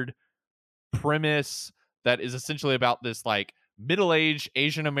weird premise that is essentially about this like middle-aged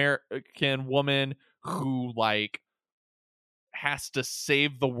Asian American woman who like has to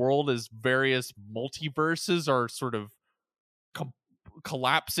save the world as various multiverses are sort of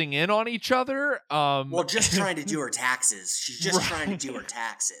collapsing in on each other. Well, just trying to do her taxes. She's just Right. trying to do her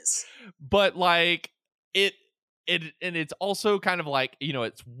taxes. But like it and it's also kind of like, you know,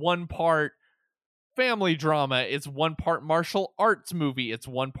 it's one part family drama, it's one part martial arts movie, it's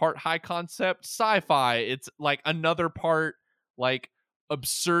one part high concept sci-fi, it's like another part like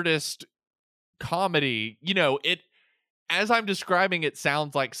absurdist comedy. You know, it, as I'm describing, it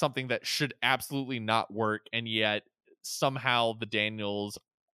sounds like something that should absolutely not work, and yet somehow the Daniels,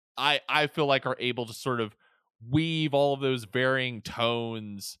 I feel like, are able to sort of weave all of those varying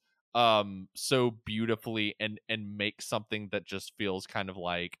tones so beautifully and make something that just feels kind of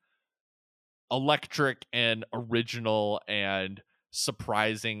like electric and original and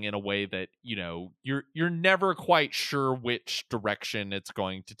surprising in a way that, you know, you're never quite sure which direction it's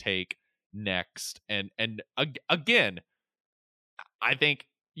going to take next. And again, I think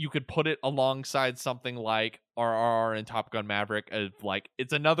you could put it alongside something like RRR and Top Gun Maverick, of like,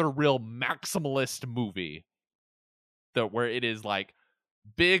 it's another real maximalist movie that where it is like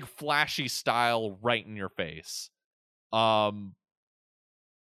big flashy style right in your face. And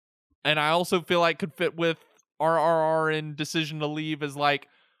I also feel like could fit with RRR and Decision to Leave as like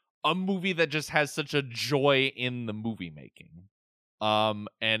a movie that just has such a joy in the movie making.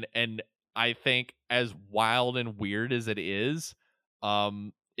 And I think, as wild and weird as it is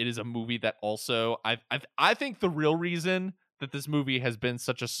a movie that also I think the real reason that this movie has been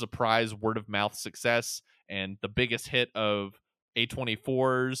such a surprise word of mouth success and the biggest hit of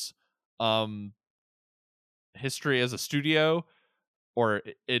A24's history as a studio, or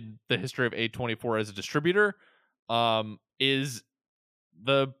in the history of A24 as a distributor, is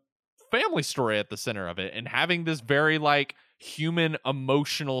the family story at the center of it, and having this very like human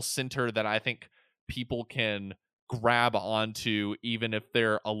emotional center that I think people can grab onto, even if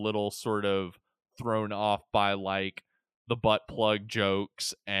they're a little sort of thrown off by like the butt plug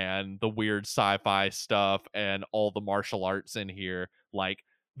jokes and the weird sci-fi stuff and all the martial arts in here. Like,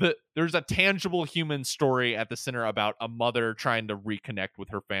 there's a tangible human story at the center about a mother trying to reconnect with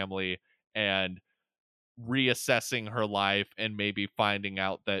her family and reassessing her life and maybe finding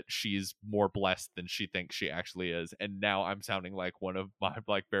out that she's more blessed than she thinks she actually is. And now I'm sounding like one of my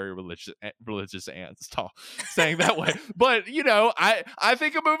like very religious aunts saying that way. But you know, I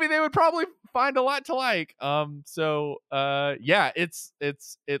think a movie they would probably find a lot to like. Yeah, it's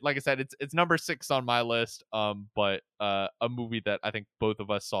like I said, it's number 6 on my list. But a movie that I think both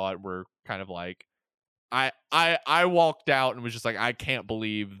of us saw it were kind of like, I walked out and was just like, I can't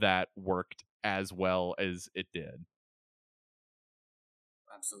believe that worked as well as it did.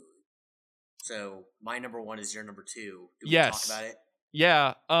 Absolutely. So my number 1 is your number 2. Do we Yes. talk about it?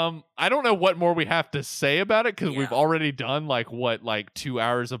 Yeah. I don't know what more we have to say about it, because Yeah. we've already done like 2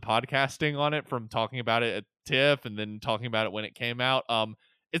 hours of podcasting on it, from talking about it at TIFF and then talking about it when it came out.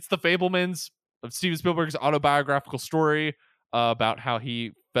 It's The Fabelmans, of Steven Spielberg's autobiographical story about how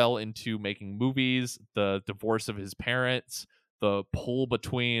he fell into making movies, the divorce of his parents, the pull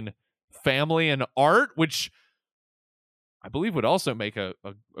between family and art, which I believe would also make a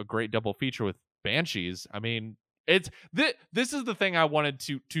great double feature with Banshees. I mean, it's this is the thing I wanted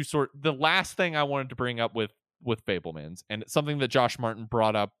to sort, the last thing I wanted to bring up with Fabelmans, and it's something that Josh Martin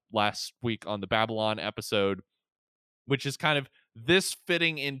brought up last week on the Babylon episode, which is kind of this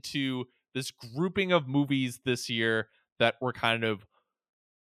fitting into this grouping of movies this year that were kind of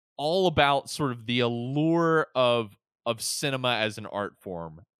all about sort of the allure of cinema as an art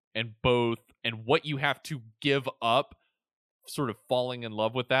form, and what you have to give up sort of falling in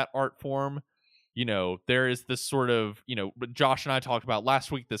love with that art form. You know, there is this sort of, you know, Josh and I talked about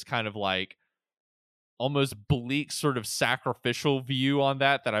last week, this kind of like almost bleak sort of sacrificial view on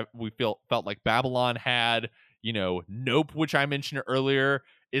that we felt like Babylon had. You know, Nope, which I mentioned earlier,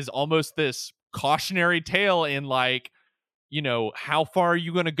 is almost this cautionary tale in like, you know, how far are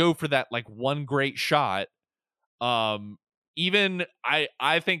you going to go for that like one great shot? Even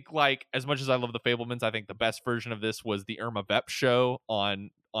I think, like, as much as I love The Fabelmans, I think the best version of this was the Irma Vep show on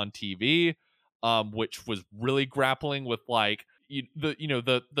TV, which was really grappling with like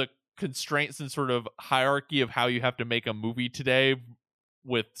the constraints and sort of hierarchy of how you have to make a movie today,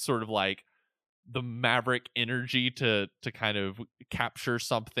 with sort of like the Maverick energy to kind of capture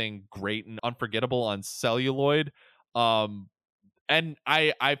something great and unforgettable on celluloid. And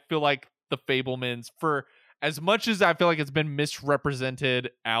I feel like The Fabelmans, for as much as I feel like it's been misrepresented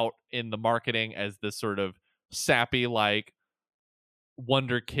out in the marketing as this sort of sappy, like,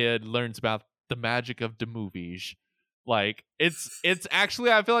 wonder kid learns about the magic of the movies. Like it's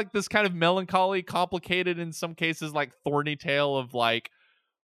actually, I feel like this kind of melancholy, complicated, in some cases like thorny tale of like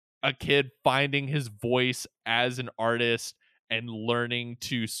a kid finding his voice as an artist and learning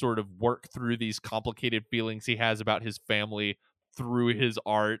to sort of work through these complicated feelings he has about his family through his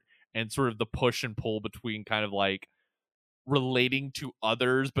art, and sort of the push and pull between kind of like relating to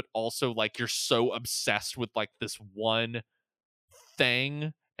others, but also like you're so obsessed with like this one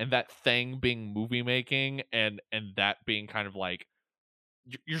thing, and that thing being movie making, and that being kind of like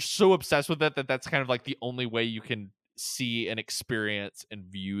you're so obsessed with it that that's kind of like the only way you can see and experience and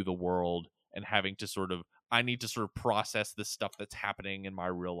view the world, and having to sort of, I need to sort of process this stuff that's happening in my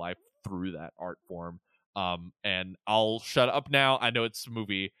real life through that art form. And I'll shut up now. I know it's a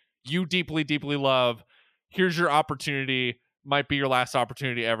movie you deeply, deeply love. Here's your opportunity. Might be your last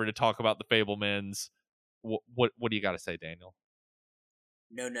opportunity ever to talk about the Fablemans. What do you got to say, Daniel?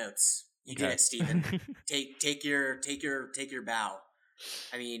 No notes. You Okay. did it, Steven. take your bow.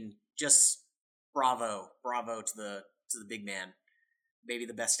 I mean, just bravo to the big man. Maybe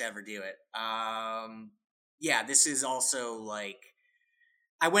the best to ever do it. Yeah, this is also like,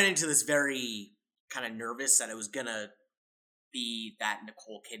 I went into this very kind of nervous that it was gonna be that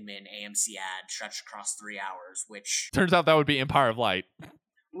Nicole Kidman AMC ad stretched across 3 hours, which Turns out that would be Empire of Light.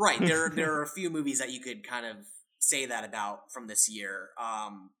 right, there are a few movies that you could kind of say that about from this year.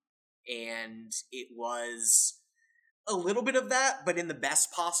 And it was a little bit of that, but in the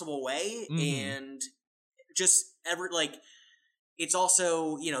best possible way. And just it's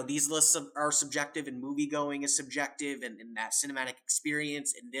also, these lists are subjective, and movie going is subjective, and that cinematic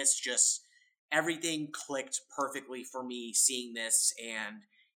experience, and this just, everything clicked perfectly for me seeing this. And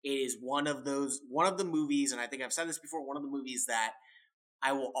it is one of the movies, and I think I've said this before, one of the movies that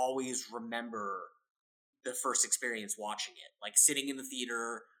I will always remember the first experience watching it, like sitting in the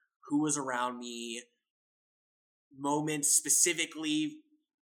theater, who was around me, moments specifically,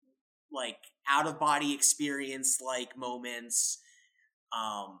 like out of body experience, like moments.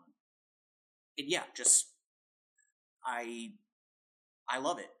 And yeah, just I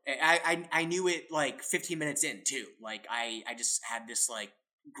love it. I knew it like 15 minutes in too. Like I just had this like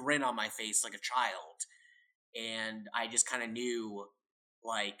grin on my face like a child, and I just kind of knew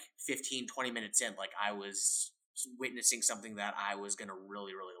like 15-20 minutes in, like I was witnessing something that I was gonna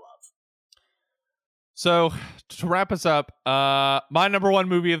really, really love. So to wrap us up, my number one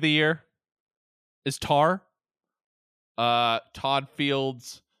movie of the year is Tar. Todd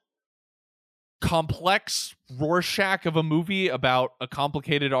Field's complex Rorschach of a movie about a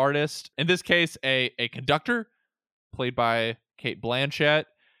complicated artist. In this case, a conductor played by Cate Blanchett.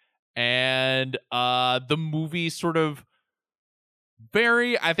 And the movie sort of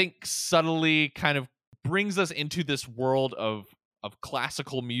very, I think, subtly kind of brings us into this world of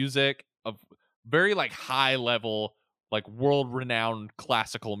classical music, of very like high level, like world renowned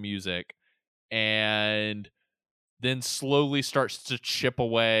classical music, and then slowly starts to chip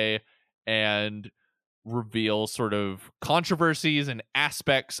away and reveal sort of controversies and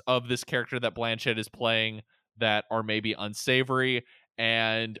aspects of this character that Blanchett is playing that are maybe unsavory.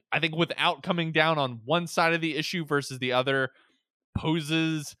 And I think without coming down on one side of the issue versus the other,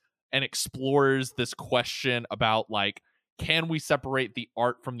 poses and explores this question about like, can we separate the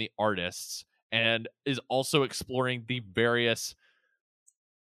art from the artists, and is also exploring the various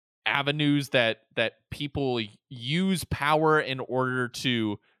avenues that people use power in order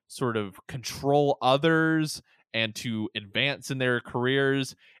to sort of control others and to advance in their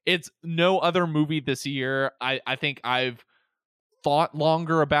careers. It's no other movie this year I think I've thought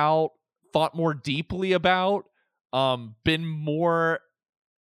longer about, thought more deeply about, been more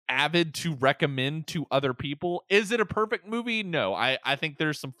avid to recommend to other people. Is it a perfect movie? No. I think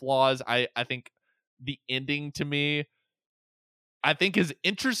there's some flaws. I think the ending to me, I think, is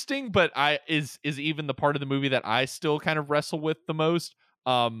interesting, but is even the part of the movie that I still kind of wrestle with the most.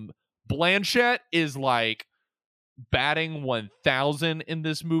 Blanchett is like batting 1,000 in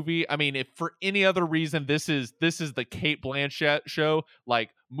this movie. I mean, if for any other reason, this is the Cate Blanchett show. Like,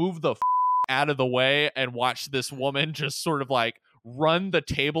 move the out of the way and watch this woman just sort of like run the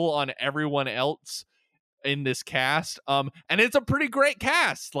table on everyone else in this cast. And it's a pretty great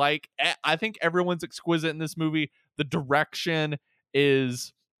cast. Like, I think everyone's exquisite in this movie. The direction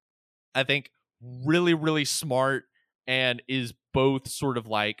is, I think, really, really smart, and is both sort of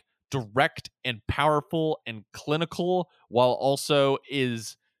like direct and powerful and clinical, while also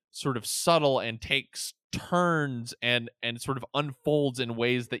is sort of subtle and takes turns and sort of unfolds in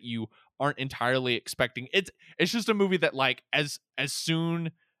ways that you aren't entirely expecting. It's just a movie that, like, as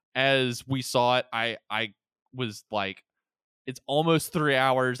soon as we saw it, I was like, It's almost 3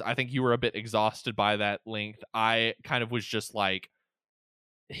 hours. I think you were a bit exhausted by that length. I kind of was just like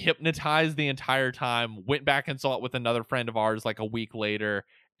hypnotized the entire time. Went back and saw it with another friend of ours like a week later,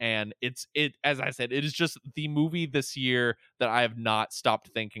 and it as I said, it is just the movie this year that I have not stopped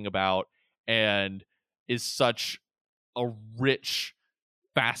thinking about, and is such a rich,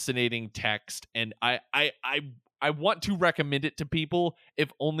 fascinating text. And I want to recommend it to people, if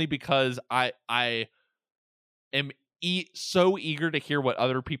only because I am so eager to hear what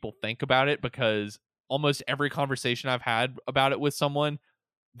other people think about it, because almost every conversation I've had about it with someone,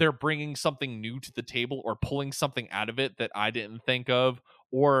 they're bringing something new to the table or pulling something out of it that I didn't think of,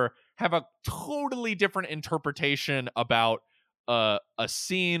 or have a totally different interpretation about a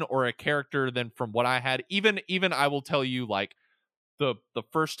scene or a character than from what I had. Even I will tell you, like, the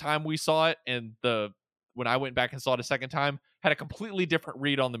first time we saw it and when I went back and saw it a second time, had a completely different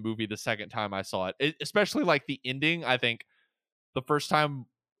read on the movie the second time I saw it. Especially like the ending. I think the first time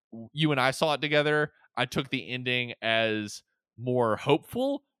you and I saw it together, I took the ending as more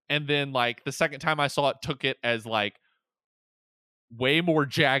hopeful, and then like the second time I saw it, took it as like way more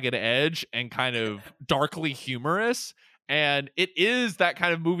jagged edge and kind of darkly humorous. And it is that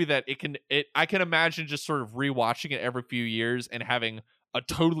kind of movie that I can imagine just sort of rewatching it every few years and having a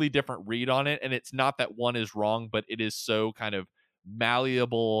totally different read on it. And it's not that one is wrong, but it is so kind of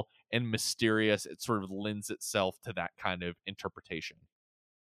malleable and mysterious. It sort of lends itself to that kind of interpretation.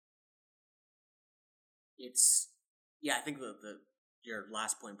 I think your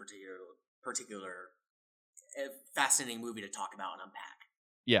last point particular fascinating movie to talk about and unpack.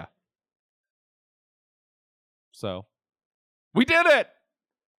 Yeah. So we did it.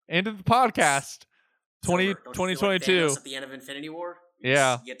 End of the podcast. 2022. At the end of Infinity War.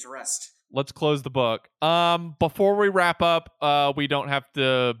 You get to rest. Let's close the book. Before we wrap up, we don't have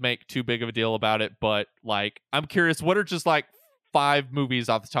to make too big of a deal about it, but like, I'm curious, what are just like 5 movies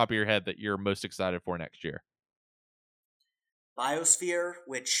off the top of your head that you're most excited for next year? Biosphere,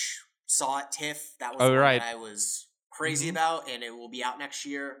 which saw at TIFF. That was one that I was crazy about, and it will be out next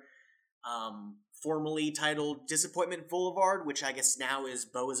year. Formerly titled Disappointment Boulevard, which I guess now is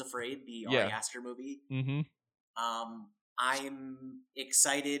Beau is Afraid, the Ari Aster movie. Mm-hmm. I'm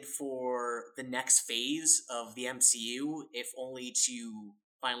excited for the next phase of the MCU, if only to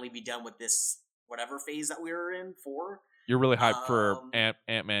finally be done with this whatever phase that we were in for. You're really hyped for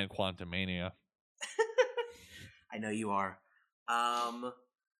Ant-Man Quantumania. I know you are.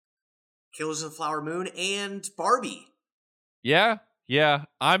 Killers of the Flower Moon and Barbie. Yeah.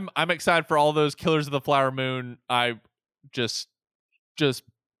 I'm excited for all those. Killers of the Flower Moon. I just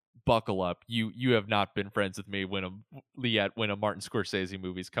buckle up. You have not been friends with me when a Martin Scorsese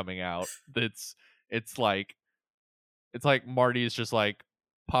movie's coming out. It's like Marty's just like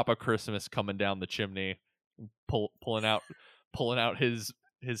Papa Christmas coming down the chimney, pulling out his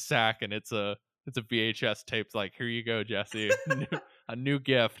sack, and it's a VHS tape. It's like, here you go, Jesse. A new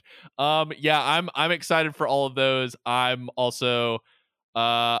gift. I'm excited for all of those. I'm also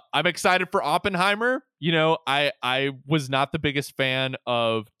I'm excited for Oppenheimer. You know, I was not the biggest fan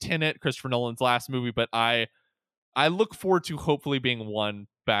of Tenet, Christopher Nolan's last movie, but I look forward to hopefully being won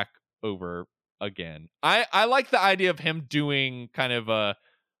back over again. I like the idea of him doing kind of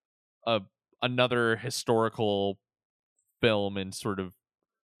another historical film, and sort of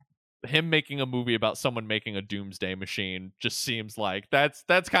him making a movie about someone making a doomsday machine just seems like that's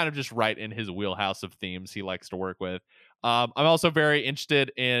kind of just right in his wheelhouse of themes he likes to work with. I'm also very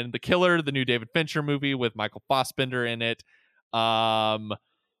interested in The Killer, the new David Fincher movie with Michael Fassbender in it. We got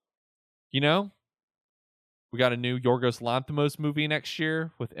a new Yorgos Lanthimos movie next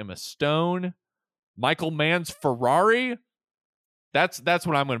year with Emma Stone. Michael Mann's Ferrari. That's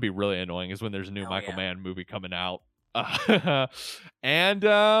what I'm going to be really annoying, is when there's a new Michael Mann movie coming out. And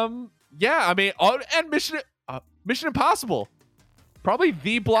Mission Impossible, probably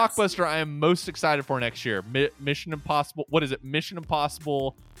the blockbuster I am most excited for next year. Mission Impossible. What is it? Mission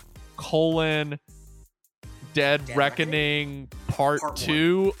Impossible : Dead Reckoning Part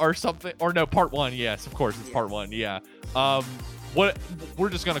 2 or something, or no, Part 1. Yes, of course, it's Part 1. Yeah. What we're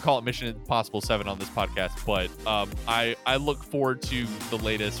just gonna call it Mission Impossible 7 on this podcast, but I look forward to the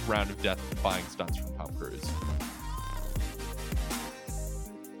latest round of death-defying stunts from Tom Cruise.